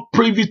are not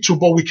privy to,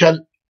 but we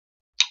can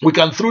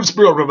through the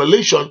spirit of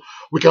revelation,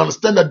 we can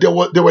understand that there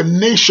were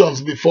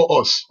nations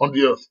before us on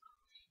the earth.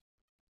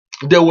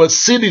 There were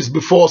cities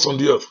before us on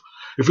the earth.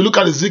 If you look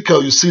at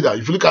Ezekiel, you see that.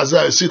 If you look at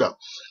Isaiah, you see that.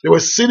 There were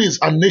cities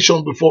and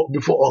nations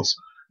before us.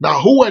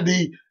 Now, who were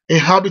the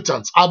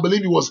inhabitants? I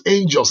believe it was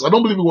angels. I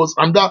don't believe it was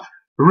another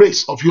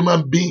race of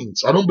human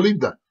beings. I don't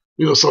believe that.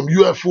 Some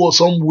UFO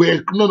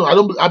somewhere. No,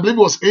 I believe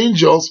it was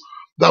angels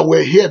that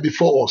were here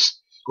before us.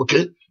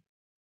 Okay?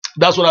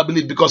 That's what I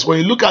believe, because when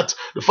you look at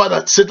the fact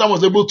that Satan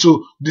was able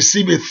to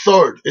deceive a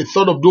third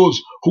of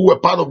those who were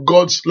part of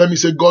God's, let me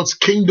say, God's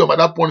kingdom at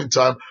that point in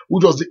time,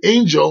 which was the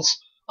angels,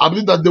 I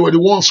believe that they were the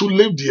ones who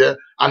lived here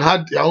and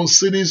had their own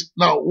cities.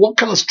 Now, what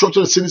kind of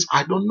structure of cities?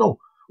 I don't know.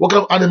 What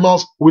kind of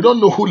animals? We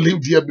don't know who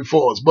lived here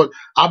before us. But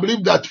I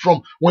believe that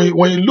from when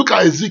you look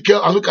at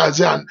Ezekiel and look at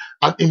Isaiah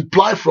and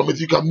imply from it,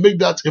 you can make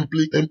that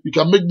you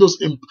can make those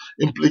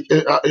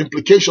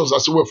implications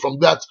as well from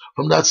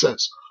that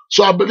sense.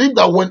 So I believe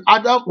that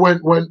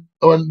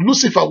when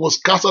Lucifer was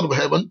cast out of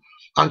heaven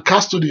and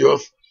cast to the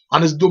earth,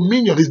 and his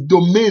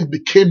domain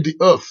became the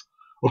earth.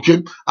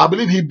 Okay, I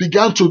believe he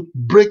began to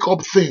break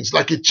up things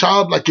like a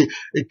child, like a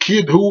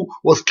kid who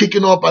was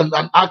kicking up and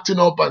acting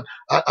up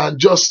and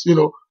just,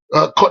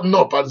 cutting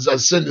up, as I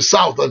say in the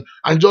South,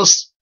 and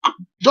just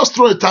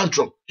throwing a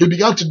tantrum. He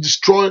began to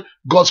destroy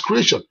God's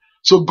creation.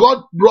 So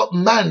God brought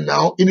man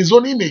now in his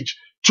own image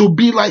to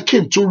be like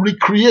him, to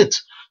recreate,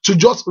 to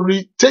just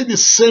take the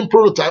same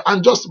prototype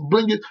and just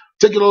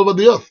take it all over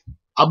the earth.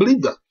 I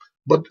believe that.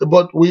 But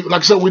we,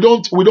 like I said, we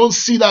don't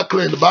see that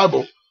clear in the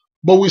Bible,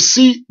 but we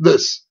see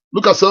this.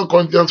 Look at 2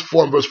 Corinthians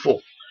 4 and verse 4.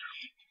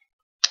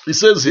 It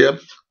says here,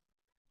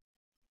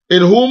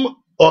 in whom,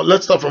 or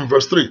let's start from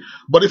verse 3.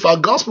 But if our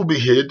gospel be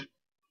hid,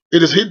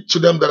 it is hid to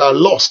them that are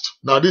lost.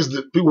 Now, this is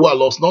the people who are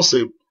lost, not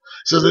saved. It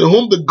says, in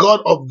whom the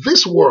God of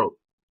this world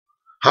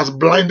has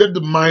blinded the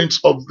minds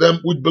of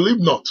them which believe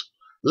not,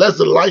 lest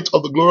the light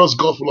of the glorious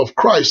gospel of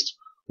Christ,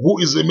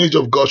 who is the image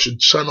of God,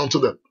 should shine unto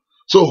them.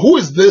 So who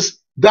is this?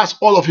 That's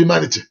all of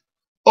humanity.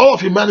 All of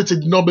humanity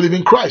did not believe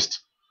in Christ.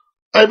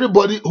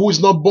 Everybody who is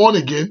not born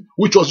again,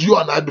 which was you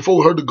and I before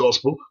we heard the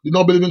gospel, did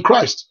not believe in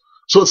Christ.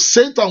 So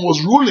Satan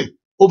was ruling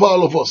over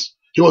all of us.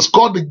 He was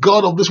called the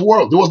God of this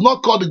world. He was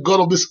not called the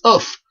God of this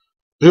earth.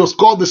 He was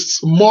called the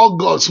small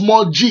God,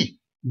 small g,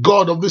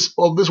 God of this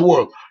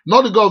world.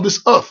 Not the God of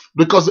this earth,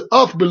 because the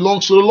earth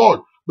belongs to the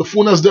Lord, the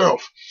fullness thereof.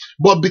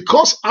 But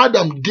because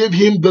Adam gave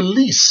him the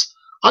lease,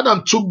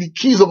 Adam took the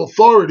keys of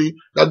authority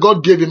that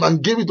God gave him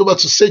and gave it over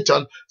to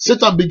Satan.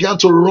 Satan began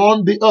to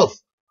run the earth.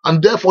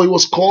 And therefore, he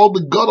was called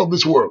the God of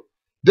this world.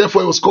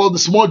 Therefore, he was called the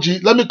small g.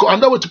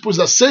 Another way to put it,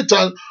 that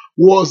Satan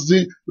was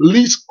the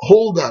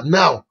leaseholder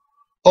now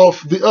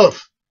of the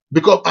earth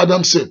because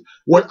Adam sinned.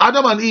 When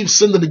Adam and Eve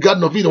sinned in the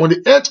Garden of Eden, when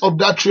they ate of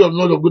that tree of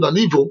knowledge of good and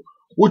evil,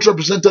 which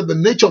represented the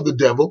nature of the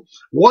devil,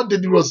 what they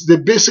did was they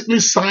basically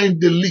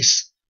signed the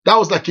lease. That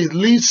was like a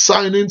lease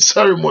signing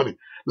ceremony.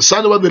 They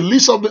signed over the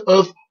lease of the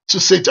earth to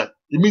Satan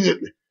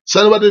immediately.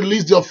 Signed over the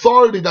lease, the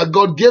authority that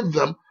God gave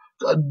them,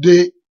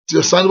 they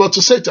signed over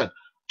to Satan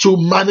to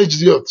manage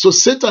the earth. So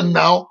Satan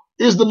now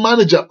is the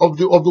manager of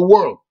the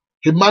world.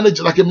 He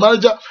manages like a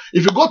manager.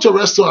 If you go to a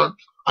restaurant,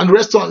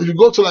 if you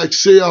go to, like,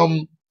 say,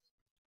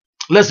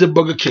 let's say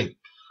Burger King,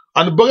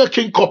 and the Burger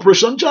King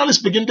Corporation, generally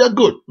speaking, they're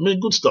good. I mean,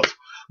 good stuff.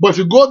 But if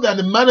you go there and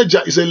the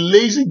manager is a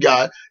lazy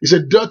guy, is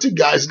a dirty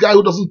guy, is a guy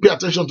who doesn't pay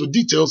attention to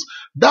details,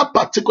 that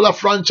particular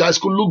franchise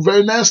could look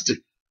very nasty.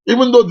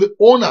 Even though the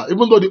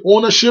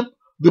ownership,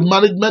 the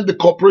management, the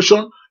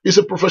corporation is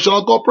a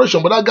professional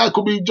corporation, but that guy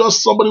could be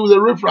just somebody with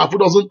a riffraff who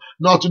doesn't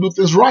know how to do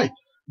things right.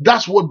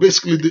 That's what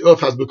basically the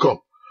earth has become.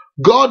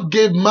 God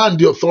gave man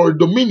the authority,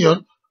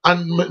 dominion,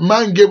 and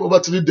man gave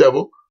over to the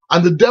devil,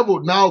 and the devil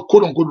now,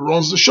 quote unquote,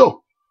 runs the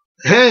show.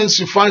 Hence,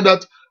 you find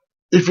that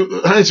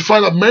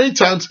many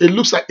times it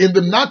looks like in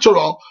the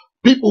natural,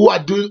 people who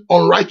are doing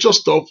unrighteous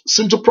stuff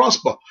seem to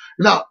prosper.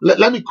 Now,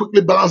 let me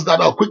quickly balance that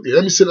out. Let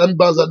me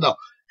balance that now.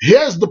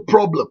 Here's the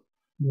problem.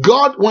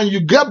 God, when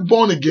you get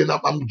born again,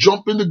 I'm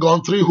jumping the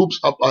gun 3 hoops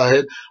up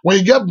ahead. When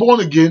you get born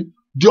again,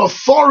 the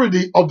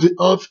authority of the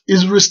earth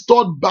is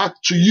restored back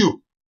to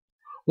you.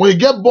 When you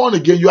get born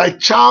again, you are a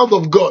child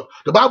of God.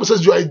 The Bible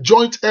says you are a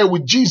joint heir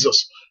with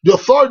Jesus. The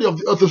authority of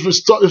the earth is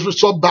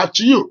restored back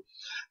to you.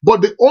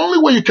 But the only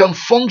way you can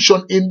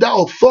function in that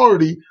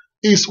authority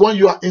is when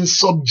you are in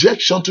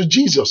subjection to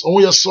Jesus, or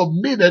when you're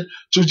submitted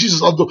to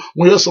Jesus,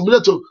 when you're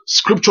submitted to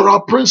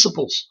scriptural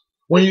principles.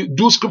 When you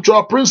do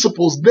scriptural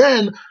principles,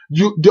 then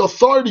the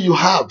authority you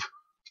have,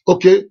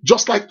 okay,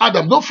 just like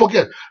Adam. Don't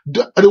forget,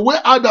 the way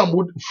Adam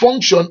would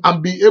function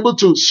and be able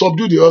to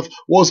subdue the earth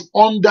was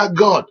under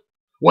God.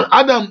 When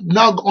Adam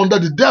now under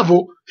the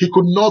devil, he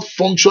could not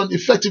function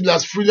effectively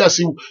as freely as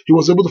he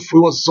was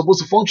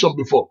supposed to function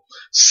before.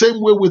 Same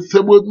way with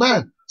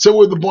man. Same way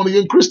with the born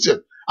again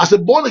Christian. As a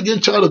born again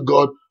child of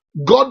God,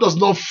 God does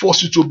not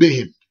force you to obey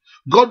him.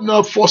 God does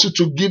not force you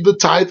to give the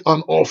tithe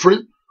and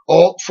offering,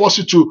 or force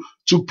you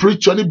to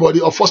preach to anybody,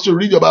 or force you to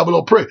read your Bible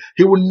or pray.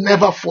 He will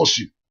never force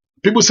you.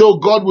 People say, oh,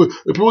 God will.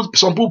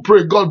 Some people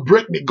pray, God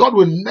break me. God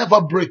will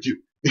never break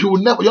you. He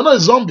will never. You're not a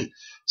zombie.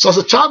 So as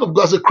a child of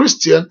God, as a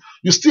Christian,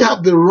 you still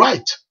have the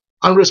right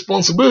and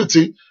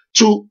responsibility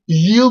to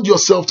yield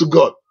yourself to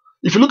God.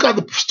 If you look at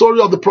the story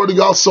of the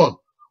prodigal son,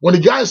 when the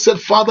guy said,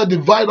 Father,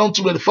 divide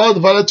unto me, the father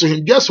divided to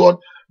him, guess what?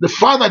 The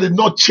father did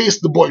not chase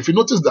the boy. If you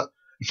notice that.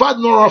 The father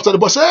did not run after the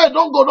boy, say, hey,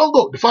 don't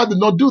go. The father did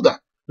not do that.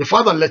 The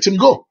father let him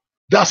go.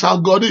 That's how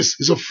God is.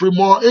 He's a free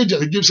moral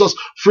agent. He gives us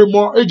free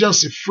moral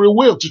agency, free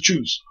will to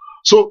choose.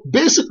 So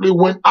basically,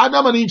 when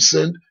Adam and Eve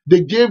sinned,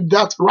 they gave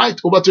that right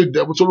over to the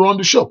devil to run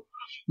the show.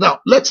 Now,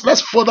 let's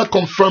further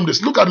confirm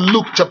this. Look at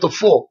Luke chapter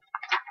 4.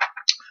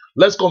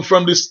 Let's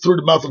confirm this through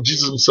the mouth of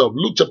Jesus himself.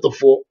 Luke chapter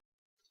 4.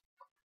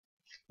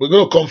 We're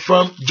going to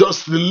confirm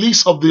just the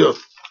least of the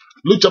earth.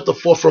 Luke chapter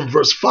 4 from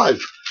verse 5.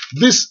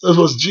 This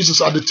was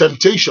Jesus at the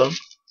temptation.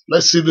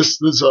 Let's see this.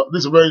 This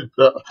is a very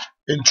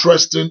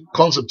interesting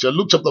concept here.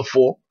 Luke chapter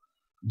 4.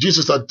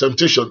 Jesus at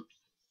temptation.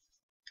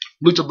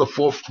 Luke chapter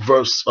 4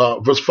 verse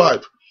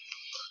 5.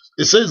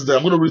 It says there,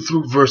 I'm going to read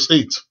through verse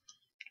 8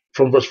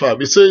 from verse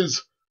 5. It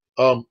says,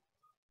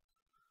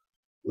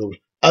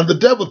 And the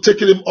devil,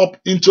 taking him up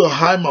into a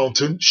high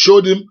mountain,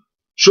 showed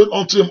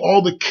unto him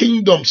all the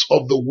kingdoms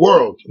of the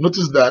world.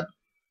 Notice that.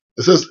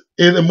 It says,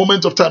 in a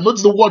moment of time.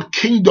 Notice the word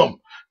kingdom.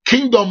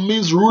 Kingdom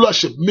means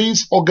rulership,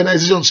 means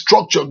organization,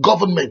 structure,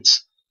 government.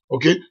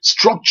 Okay?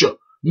 Structure.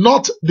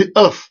 Not the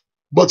earth,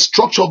 but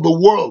structure of the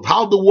world.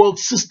 How the world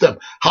system,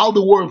 how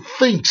the world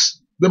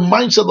thinks, the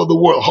mindset of the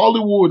world,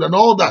 Hollywood and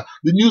all that,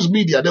 the news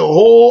media, the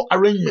whole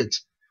arrangement.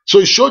 So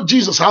it showed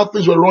Jesus how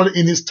things were running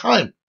in his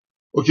time.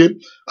 Okay?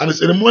 And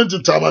it's in a moment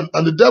in time.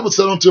 And the devil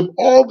said unto him,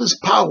 all this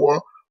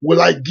power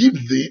will I give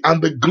thee,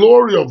 and the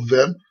glory of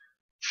them,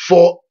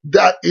 for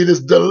that it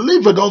is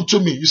delivered unto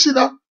me. You see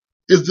that?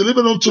 It's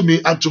delivered unto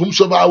me, and to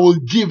whomsoever I will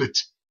give it.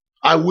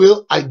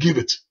 I give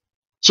it.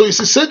 So you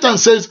see, Satan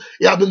says,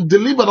 he has been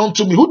delivered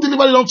unto me. Who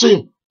delivered it unto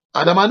him?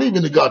 Adam and Eve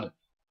in the garden.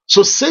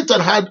 So Satan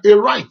had a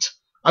right.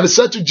 And he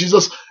said to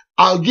Jesus,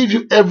 I'll give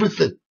you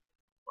everything.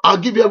 I'll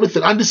give you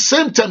everything. And the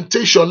same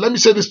temptation, let me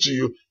say this to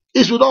you,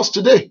 is with us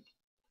today.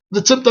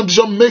 The same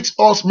temptation makes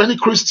us, many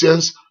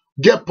Christians,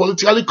 get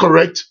politically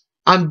correct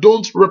and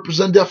don't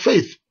represent their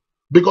faith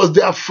because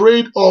they're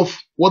afraid of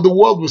what the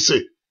world will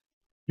say.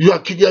 You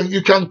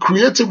can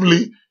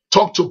creatively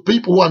talk to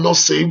people who are not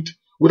saved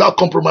without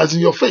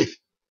compromising your faith.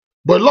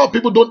 But a lot of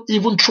people don't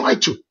even try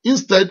to.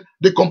 Instead,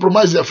 they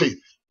compromise their faith.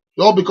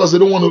 All because they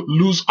don't want to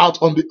lose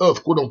out on the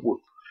earth, quote unquote.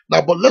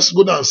 Now, but let's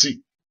go down and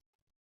see.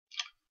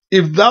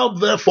 If thou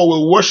therefore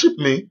will worship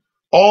me,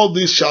 all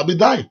this shall be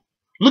thine.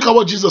 Look at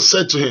what Jesus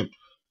said to him.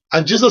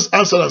 And Jesus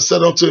answered and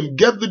said unto him,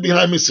 get thee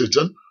behind me,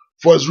 Satan,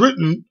 for it is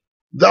written,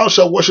 thou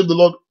shalt worship the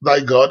Lord thy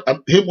God, and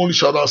him only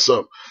shalt thou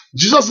serve.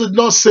 Jesus did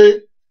not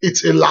say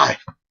it's a lie.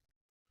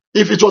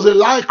 If it was a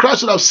lie,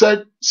 Christ would have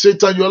said,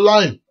 Satan, you're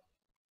lying.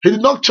 He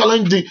did not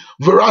challenge the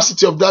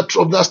veracity of that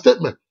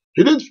statement.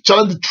 He didn't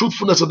challenge the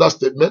truthfulness of that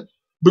statement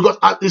because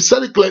he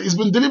said it clearly, it's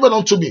been delivered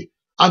unto me,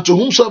 and to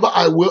whomsoever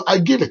I will, I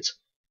give it.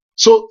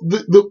 So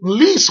the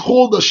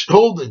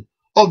leaseholding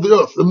of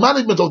the earth, the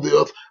management of the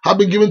earth, have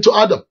been given to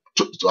Adam.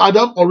 To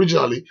Adam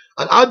originally,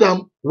 and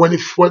Adam, when he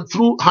went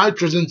through high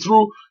treason,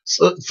 through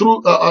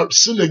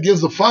sin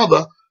against the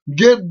Father,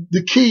 gave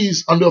the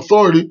keys and the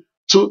authority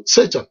to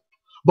Satan.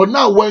 But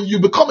now, when you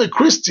become a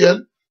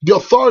Christian, the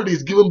authority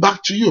is given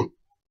back to you.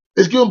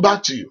 It's given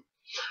back to you.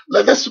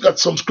 Let's look at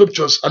some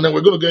scriptures, and then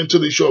we're going to get into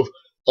the issue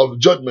of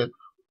judgment.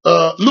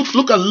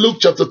 Look at Luke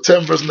chapter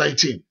 10, verse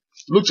 19.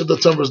 Luke chapter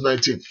 10, verse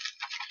 19.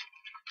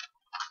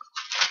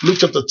 Luke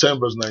chapter 10,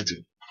 verse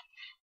 19.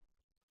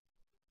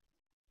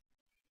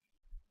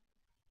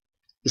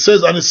 It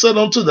says, and he said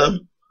unto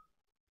them,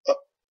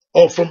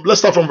 let's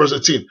start from verse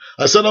 18.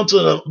 I said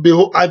unto them,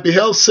 behold, I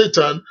beheld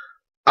Satan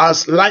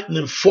as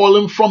lightning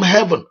falling from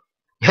heaven.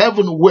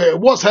 Heaven, where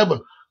was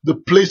heaven? The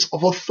place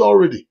of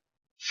authority.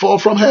 Fall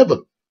from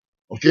heaven.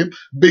 Okay.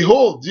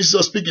 Behold,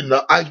 Jesus is speaking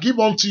now. I give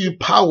unto you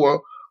power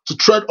to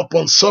tread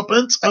upon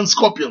serpents and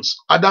scorpions.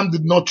 Adam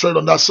did not tread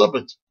on that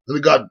serpent in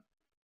the garden.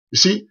 You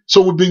see?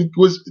 So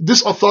with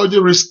this authority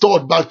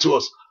restored back to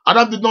us.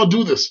 Adam did not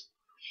do this.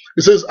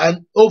 It says,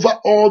 and over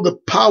all the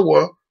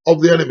power of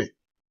the enemy,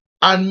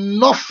 and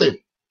nothing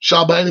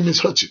shall by enemies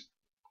hurt you.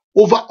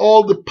 Over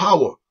all the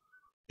power.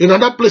 In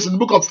another place in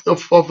the book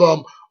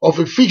of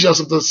Ephesians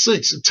chapter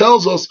 6, it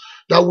tells us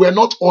that we're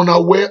not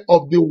unaware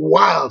of the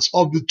wiles,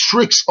 of the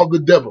tricks of the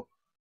devil.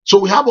 So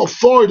we have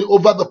authority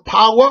over the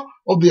power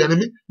of the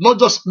enemy.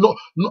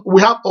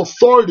 We have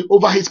authority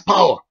over his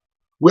power.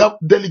 We have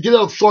delegated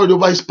authority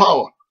over his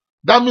power.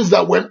 That means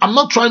that when I'm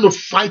not trying to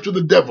fight with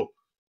the devil,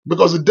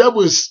 because the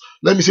devil is,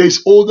 let me say,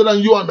 he's older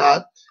than you and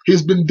I.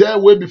 He's been there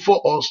way before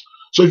us.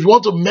 So if you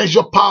want to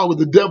measure power with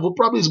the devil,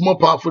 probably he's more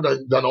powerful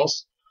than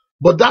us.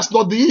 But that's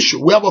not the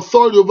issue. We have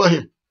authority over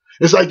him.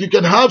 It's like you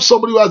can have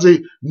somebody who has a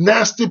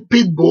nasty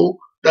pit bull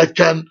that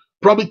can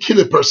probably kill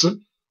a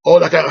person,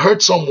 or that can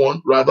hurt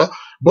someone, rather.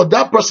 But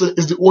that person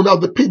is the owner of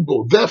the pit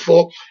bull.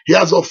 Therefore, he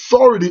has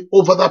authority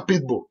over that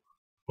pit bull.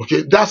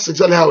 Okay, that's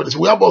exactly how it is.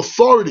 We have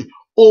authority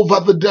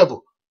over the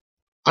devil.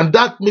 And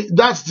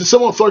that's the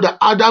same authority that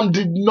Adam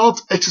did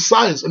not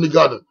exercise in the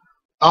garden.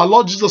 Our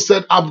Lord Jesus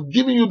said, I'm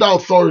giving you that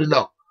authority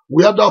now.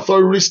 We have that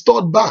authority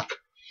restored back.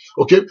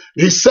 Okay?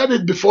 He said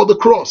it before the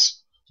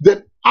cross.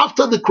 Then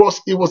after the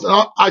cross, it was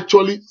now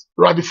actually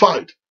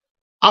ratified.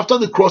 After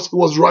the cross, it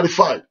was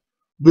ratified.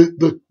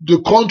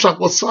 The contract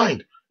was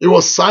signed. It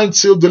was signed,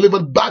 sealed,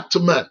 delivered back to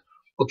man.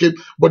 Okay?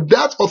 But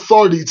that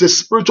authority is a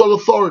spiritual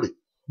authority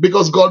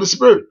because God is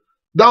spirit.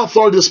 That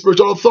authority is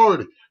spiritual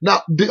authority.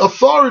 Now, the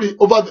authority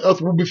over the earth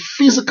will be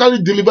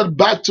physically delivered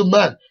back to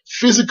man,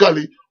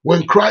 physically,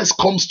 when Christ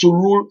comes to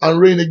rule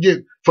and reign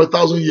again for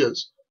 1,000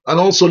 years. And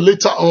also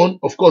later on,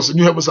 of course, the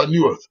new heavens and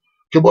new earth.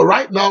 Okay, but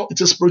right now,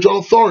 it's a spiritual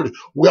authority.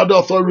 We have the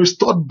authority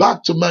restored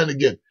back to man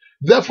again.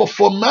 Therefore,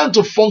 for man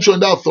to function in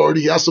that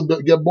authority, he has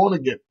to get born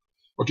again.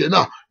 Okay,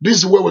 now, this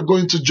is where we're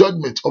going to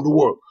judgment of the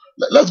world.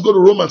 Let's go to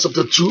Romans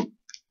chapter 2.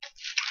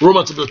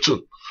 Romans chapter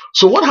 2.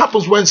 So what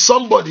happens when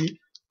somebody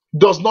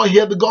does not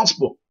hear the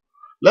gospel?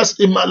 Let's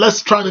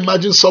try and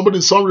imagine somebody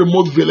in some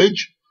remote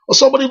village, or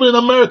somebody even in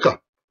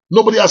America.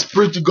 Nobody has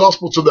preached the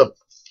gospel to them.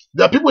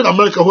 There are people in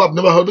America who have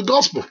never heard the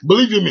gospel.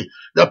 Believe you me.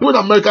 There are people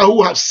in America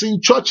who have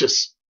seen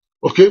churches.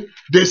 Okay?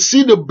 They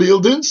see the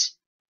buildings,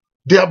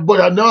 but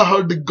they have never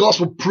heard the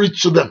gospel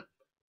preached to them.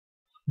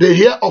 They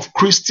hear of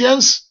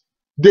Christians.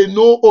 They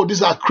know, oh,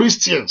 these are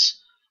Christians.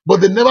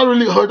 But they never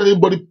really heard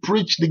anybody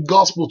preach the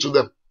gospel to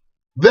them.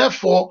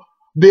 Therefore,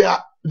 they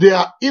are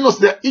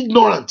innocent, they are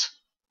ignorant.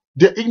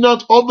 They're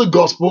ignorant of the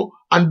gospel,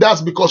 and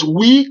that's because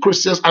we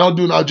Christians are not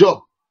doing our job.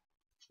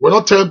 We're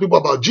not telling people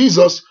about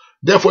Jesus.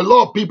 Therefore, a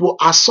lot of people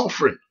are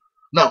suffering.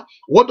 Now,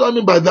 what do I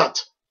mean by that?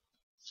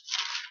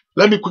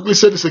 Let me quickly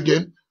say this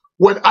again.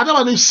 When Adam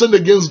and Eve sinned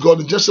against God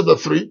in Genesis chapter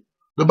 3,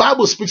 the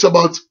Bible speaks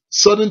about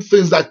certain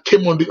things that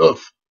came on the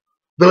earth.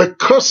 There were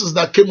curses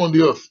that came on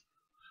the earth.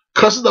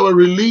 Curses that were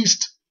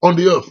released on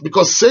the earth.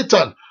 Because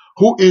Satan,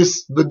 who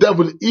is the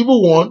devil, the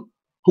evil one,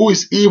 who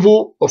is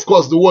evil, of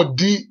course, the word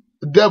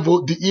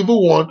devil, the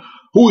evil one,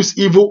 who is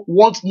evil,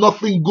 wants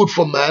nothing good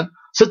for man.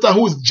 Satan,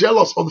 who is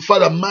jealous of the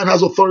fact that man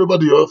has authority over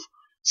the earth.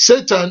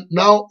 Satan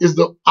now is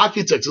the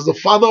architect, is the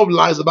father of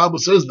lies. The Bible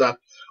says that.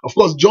 Of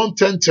course, John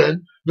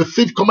 10:10, the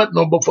thief cometh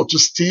not but for to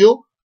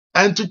steal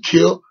and to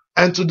kill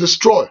and to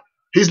destroy.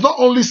 He's not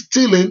only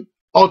stealing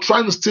or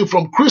trying to steal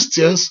from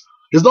Christians.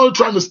 He's not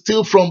trying to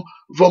steal from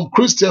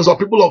Christians or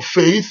people of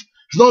faith.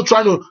 He's not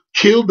trying to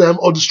kill them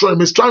or destroy them.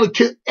 He's trying to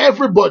kill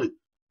everybody.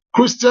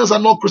 Christians are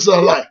not Christians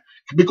alike.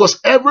 Because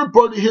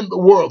everybody in the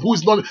world who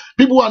is not,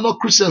 people who are not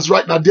Christians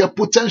right now, they are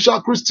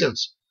potential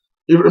Christians.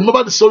 You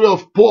remember the story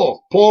of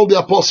Paul the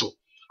apostle,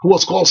 who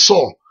was called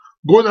Saul,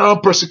 going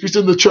around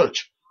persecuting the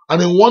church.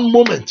 And in one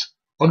moment,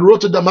 on the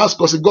road to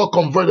Damascus, he got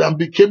converted and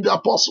became the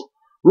apostle.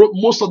 Wrote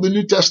most of the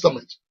New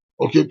Testament.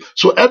 Okay,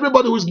 so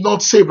everybody who is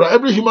not saved, right?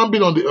 Every human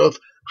being on the earth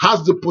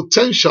has the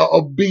potential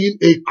of being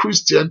a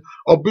Christian,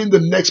 of being the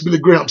next Billy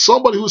Graham.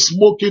 Somebody who's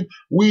smoking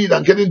weed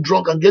and getting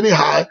drunk and getting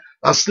high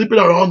and sleeping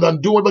around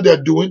and doing whatever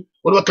they're doing,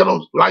 whatever kind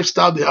of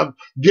lifestyle they have,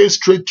 gay,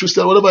 straight,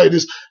 twisted, whatever it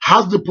is,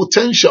 has the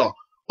potential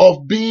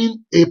of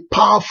being a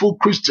powerful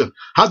Christian,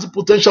 has the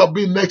potential of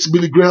being next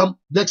Billy Graham,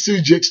 next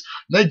C. Jakes,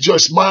 next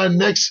Joyce Meyer,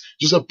 next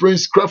Joseph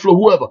Prince, Creflo,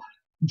 whoever.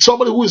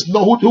 Somebody who is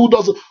not,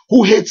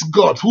 who hates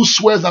God, who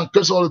swears and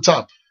curses all the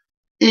time.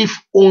 If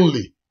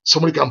only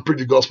somebody can preach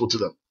the gospel to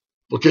them.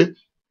 Okay?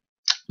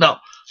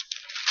 Now,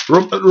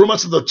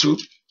 Romans chapter 2,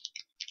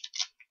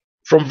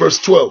 from verse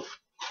 12.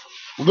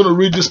 We're going to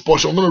read this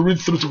portion. I'm going to read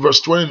through to verse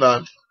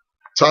 29.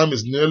 Time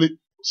is nearly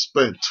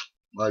spent.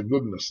 My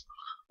goodness.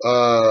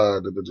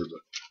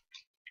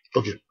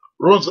 Okay.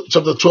 Romans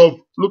chapter 12.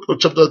 Look at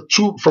chapter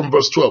 2 from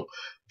verse 12.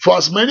 For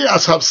as many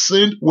as have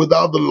sinned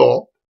without the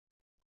law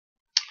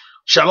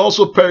shall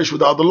also perish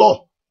without the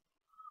law.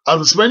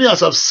 And as many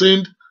as have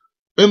sinned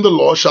in the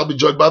law shall be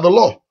judged by the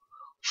law.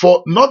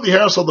 For not the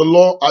hearers of the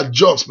law are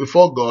just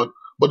before God,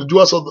 but the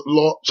doers of the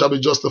law shall be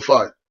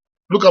justified.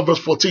 Look at verse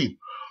 14.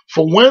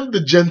 For when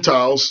the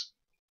Gentiles,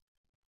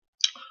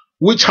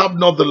 which have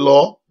not the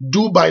law,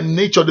 do by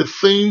nature the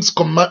things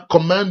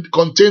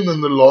contained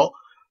in the law,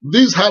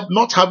 these have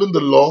not having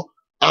the law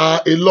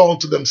are a law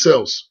unto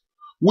themselves,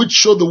 which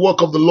show the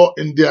work of the law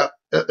in their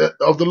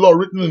of the law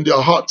written in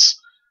their hearts,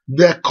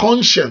 their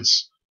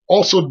conscience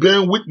also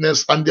bearing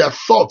witness, and their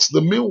thoughts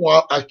the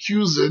meanwhile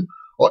accusing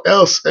or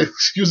else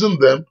excusing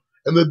them.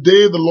 And the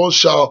day the Lord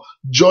shall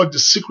judge the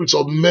secrets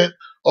of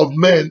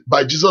men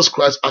by Jesus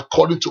Christ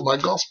according to my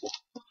gospel.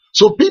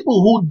 So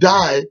people who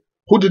die,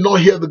 who did not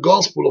hear the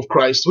gospel of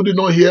Christ, who did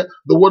not hear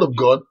the word of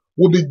God,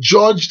 will be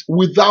judged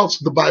without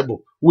the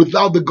Bible,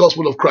 without the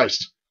gospel of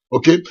Christ.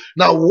 Okay?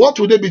 Now, what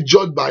will they be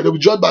judged by? They'll be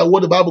judged by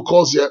what the Bible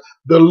calls here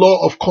the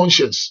law of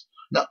conscience.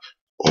 Now,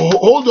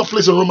 hold your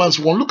place in Romans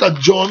 1. Look at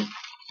John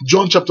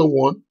chapter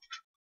 1.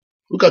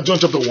 Look at John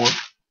chapter 1.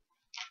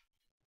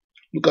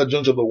 Look at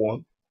John chapter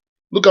 1.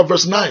 Look at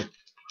verse 9.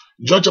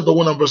 John chapter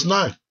 1 and verse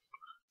 9.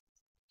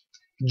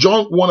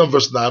 John 1 and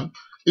verse 9.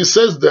 It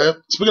says there,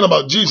 speaking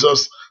about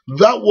Jesus,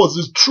 that was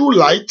the true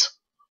light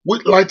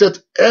which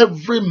lighteth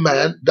every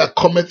man that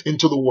cometh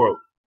into the world.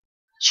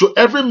 So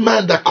every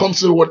man that comes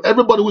to the world,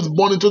 everybody who is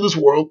born into this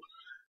world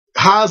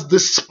has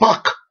this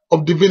spark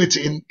of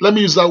divinity in, let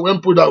me use that word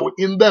and put that word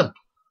in them.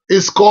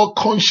 It's called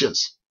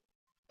conscience.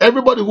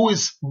 Everybody who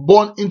is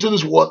born into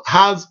this world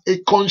has a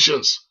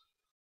conscience.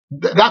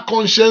 That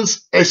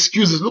conscience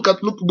excuses. Go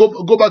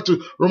back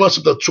to Romans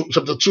chapter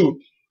 2.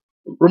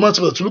 Romans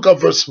chapter 2. Look at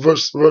verse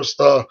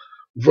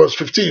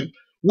 15.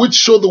 Which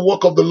show the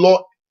work of the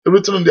law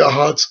written in their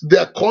hearts,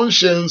 their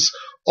conscience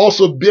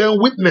also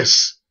bearing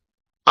witness,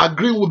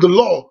 agreeing with the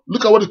law.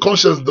 Look at what the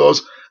conscience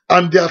does,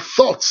 and their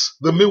thoughts,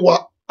 the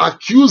meanwhile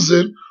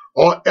accusing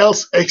or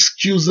else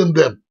excusing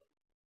them.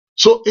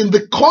 So in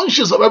the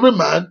conscience of every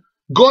man,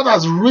 God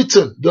has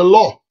written the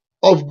law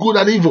of good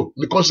and evil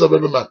in the conscience of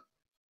every man.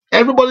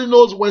 Everybody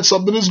knows when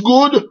something is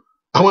good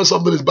and when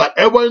something is bad.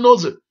 Everybody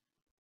knows it.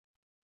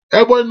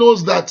 Everybody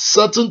knows that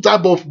certain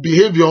type of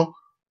behavior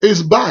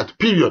is bad,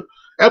 period.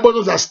 Everybody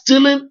knows that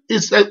stealing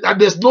is,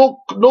 there's no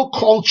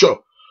culture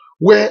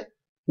where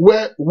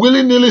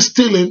willy-nilly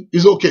stealing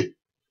is okay.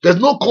 There's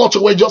no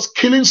culture where just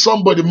killing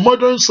somebody,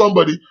 murdering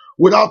somebody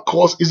without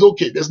cause is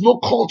okay. There's no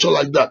culture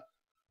like that.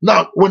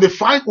 Now, when they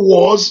fight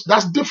wars,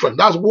 that's different.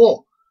 That's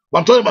war. But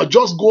I'm talking about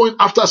just going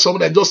after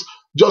someone and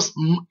just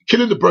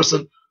killing the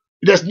person.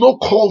 There's no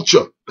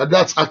culture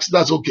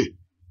that's okay.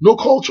 No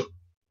culture.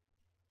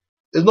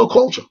 There's no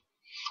culture.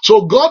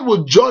 So God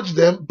will judge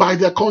them by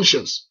their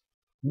conscience.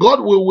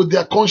 God will, with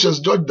their conscience,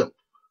 judge them.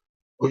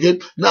 Okay.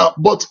 Now,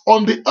 but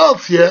on the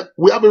earth here,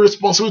 we have a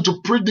responsibility to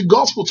preach the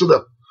gospel to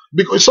them.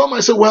 Because some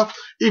might say, well,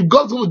 if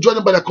God's going to judge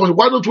them by their conscience,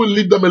 why don't we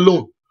leave them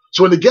alone?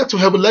 So when they get to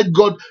heaven, let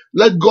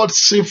God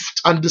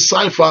sift and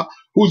decipher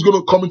who's going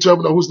to come into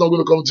heaven and who's not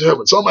going to come into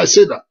heaven. Some might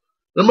say that.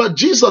 Remember,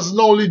 Jesus did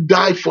not only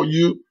die for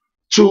you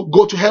to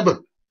go to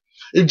heaven.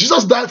 If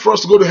Jesus died for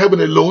us to go to heaven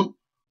alone,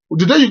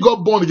 the day you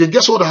got born again,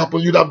 guess what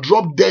happened? You'd have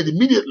dropped dead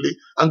immediately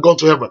and gone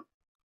to heaven.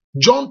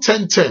 John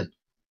 10:10,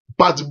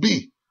 part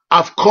B.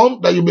 I've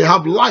come that you may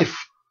have life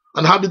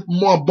and have it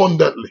more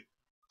abundantly.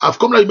 I've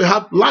come that you may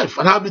have life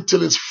and have it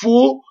till it's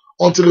full,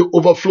 until it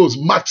overflows.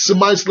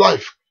 Maximize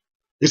life.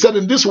 He said,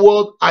 in this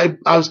world,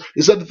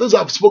 he said, the things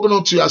I've spoken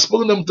unto you, I've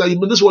spoken them that in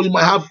this world you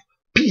might have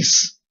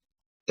peace.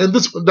 In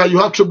this, that you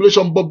have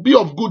tribulation, but be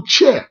of good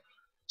cheer.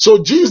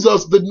 So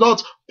Jesus did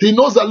not, he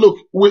knows that, look,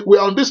 we're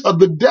on this,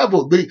 the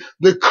devil,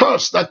 the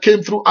curse that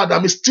came through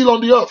Adam is still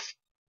on the earth,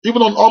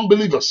 even on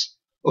unbelievers.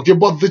 Okay,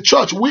 but the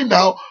church, we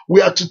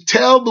are to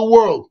tell the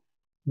world,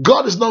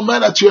 God is not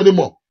mad at you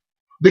anymore.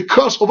 The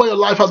curse over your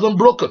life has been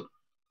broken.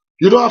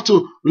 You don't have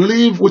to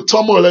live with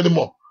turmoil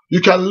anymore.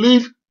 You can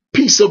live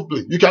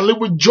peaceably. You can live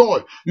with joy.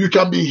 You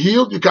can be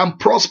healed. You can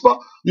prosper.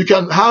 You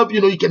can have,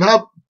 you can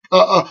have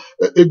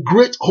a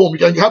great home. You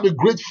can have a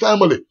great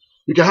family.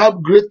 You can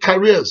have great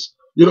careers.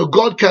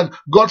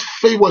 God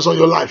favors on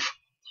your life.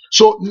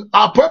 So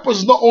our purpose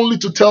is not only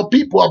to tell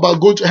people about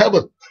going to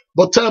heaven,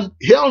 but tell them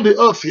here on the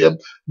earth here,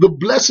 the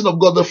blessing of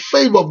God, the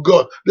favor of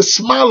God, the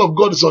smile of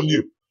God is on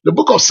you. The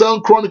book of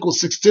 2 Chronicles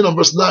 16 and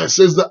verse 9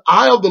 says, the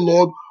eye of the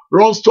Lord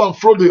runs to and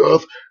fro the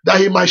earth, that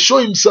he might show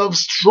himself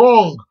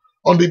strong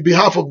on the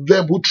behalf of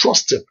them who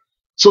trust him.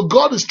 So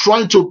God is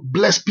trying to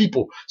bless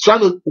people. He's trying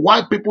to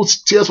wipe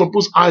people's tears from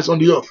people's eyes on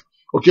the earth.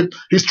 Okay,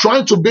 he's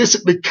trying to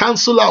basically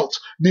cancel out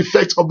the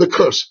effect of the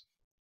curse.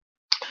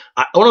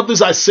 One of the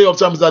things I say all the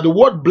time is that the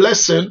word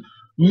blessing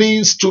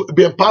means to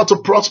be empowered to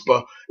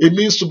prosper. It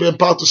means to be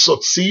empowered to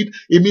succeed.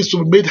 It means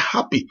to be made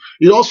happy.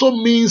 It also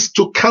means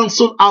to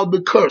cancel out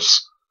the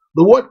curse.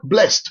 The word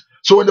blessed.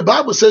 So when the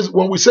Bible says,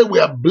 when we say we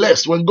are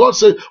blessed, when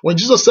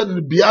Jesus said in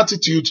the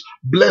Beatitudes,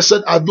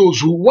 blessed are those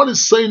who, what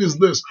it's saying is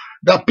this,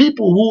 that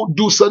people who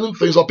do certain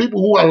things, or people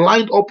who are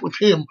lined up with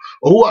him,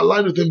 or who are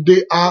aligned with him,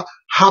 they are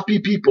happy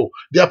people.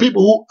 They are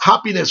people who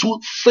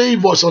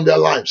favors on their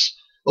lives.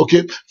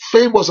 Okay,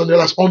 favors on their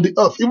lives on the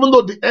earth. Even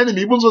though the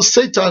enemy, even though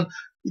Satan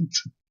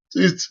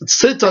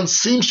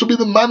seems to be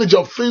the manager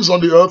of things on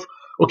the earth,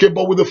 okay,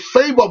 but with the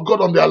favor of God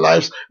on their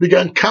lives, they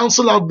can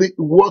cancel out the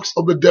works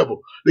of the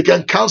devil. They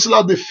can cancel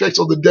out the effects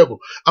of the devil.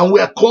 And we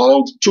are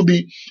called to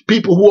be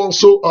people who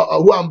also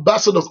who are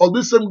ambassadors of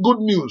this same good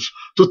news,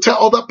 to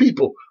tell other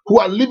people who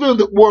are living in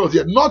the world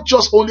here, not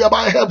just only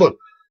about heaven.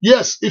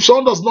 Yes, if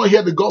someone does not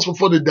hear the gospel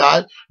before they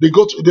die, they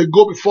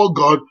go before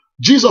God.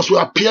 Jesus will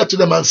appear to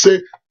them and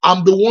say,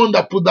 I'm the one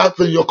that put that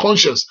thing in your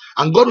conscience.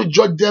 And God will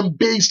judge them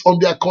based on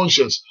their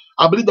conscience.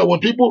 I believe that when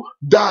people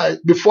die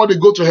before they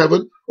go to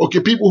heaven, okay,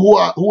 people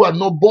who are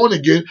not born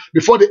again,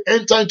 before they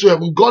enter into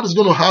heaven, God is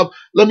going to have,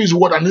 let me use the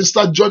word, an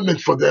instant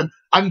judgment for them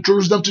and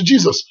introduce them to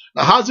Jesus.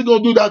 Now, how's he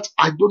going to do that?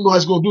 I don't know how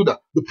he's going to do that,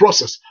 the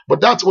process.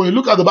 But that's, when you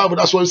look at the Bible,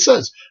 that's what it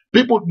says.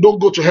 People don't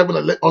go to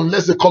heaven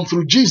unless they come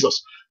through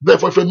Jesus.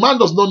 Therefore, if a man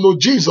does not know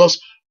Jesus,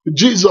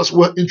 Jesus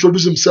will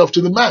introduce himself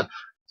to the man.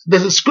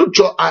 There's a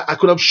scripture I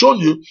could have shown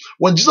you.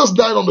 When Jesus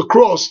died on the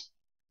cross,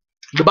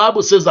 the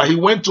Bible says that he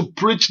went to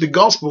preach the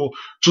gospel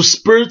to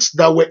spirits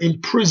that were in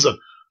prison.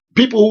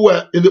 People who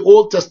were in the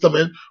Old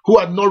Testament, who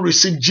had not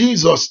received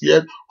Jesus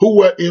yet, who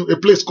were in a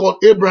place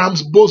called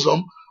Abraham's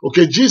bosom.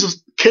 Okay,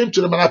 Jesus came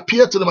to them and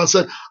appeared to them and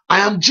said,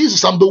 I am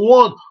Jesus. I'm the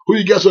one who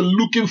you guys are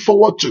looking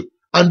forward to.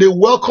 And they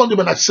welcomed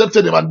him and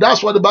accepted him. And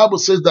that's why the Bible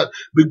says that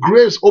the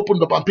graves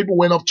opened up and people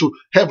went up to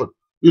heaven.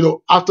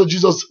 After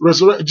Jesus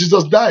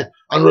died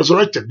and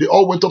resurrected, they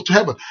all went up to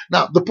heaven.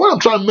 Now, the point I'm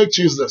trying to make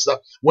to you is this, that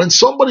when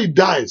somebody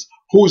dies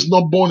who is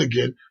not born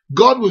again,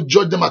 God will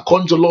judge them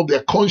according to the law of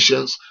their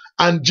conscience,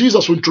 and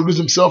Jesus will introduce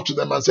himself to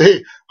them and say,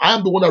 hey, I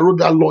am the one that wrote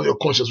that law in your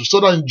conscience. We saw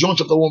that in John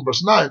chapter 1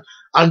 verse 9,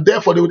 and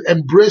therefore they would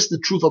embrace the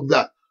truth of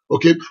that.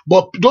 Okay,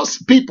 but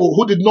those people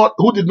who did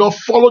not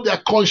follow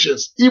their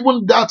conscience,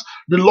 even that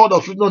the Lord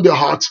has written on their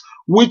hearts,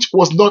 which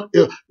is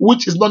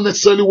not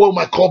necessarily what we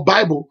might call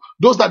Bible,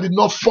 those that did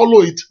not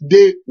follow it,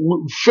 they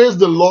will face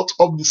the lot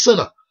of the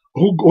sinner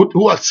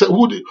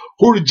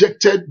who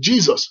rejected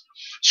Jesus.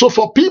 So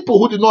for people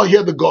who did not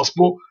hear the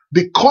gospel,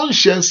 the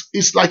conscience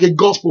is like a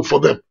gospel for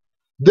them.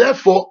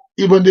 Therefore,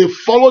 even they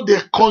follow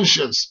their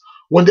conscience,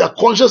 when their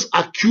conscience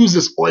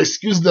accuses or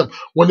excuses them,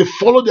 when they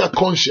follow their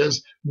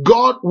conscience,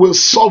 God will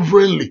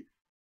sovereignly,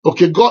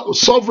 okay,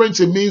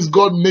 sovereignty means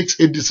God makes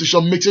a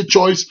decision, makes a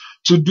choice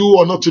to do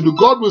or not to do.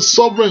 God will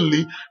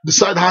sovereignly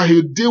decide how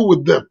he'll deal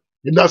with them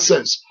in that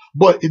sense.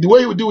 But the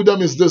way you deal with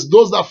them is this: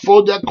 those that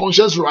follow their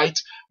conscience right,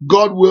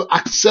 God will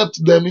accept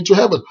them into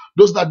heaven.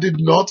 Those that did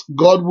not,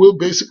 God will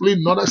basically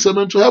not accept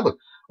them into heaven.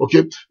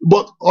 Okay,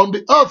 but on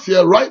the earth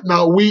here right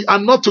now, we are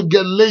not to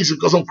get lazy,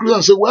 because some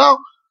Christians say,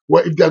 well,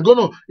 if they're going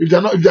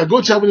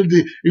to heaven,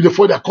 if they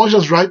follow their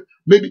conscience right,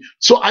 maybe.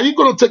 So are you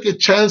going to take a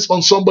chance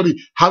on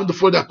somebody having to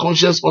follow their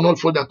conscience or not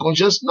follow their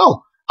conscience?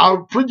 No.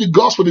 I'll preach the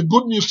gospel, the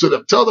good news to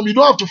them. Tell them you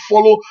don't have to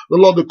follow the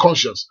law of the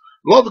conscience.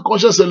 The law of the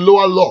conscience is a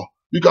lower law.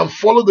 You can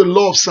follow the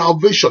law of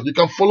salvation. You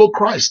can follow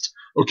Christ.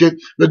 Okay,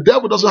 the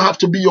devil doesn't have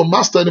to be your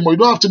master anymore. You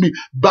don't have to be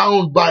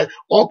bound by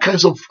all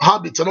kinds of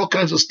habits and all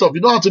kinds of stuff.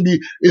 You don't have to be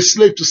a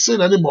slave to sin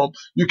anymore.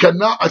 You can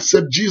now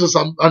accept Jesus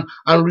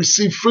and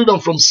receive freedom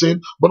from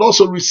sin, but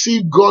also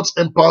receive God's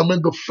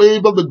empowerment, the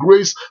favor, the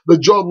grace, the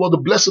joy of God, the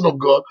blessing of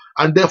God,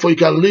 and therefore you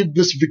can live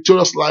this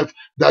victorious life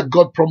that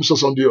God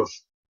promises on the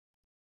earth.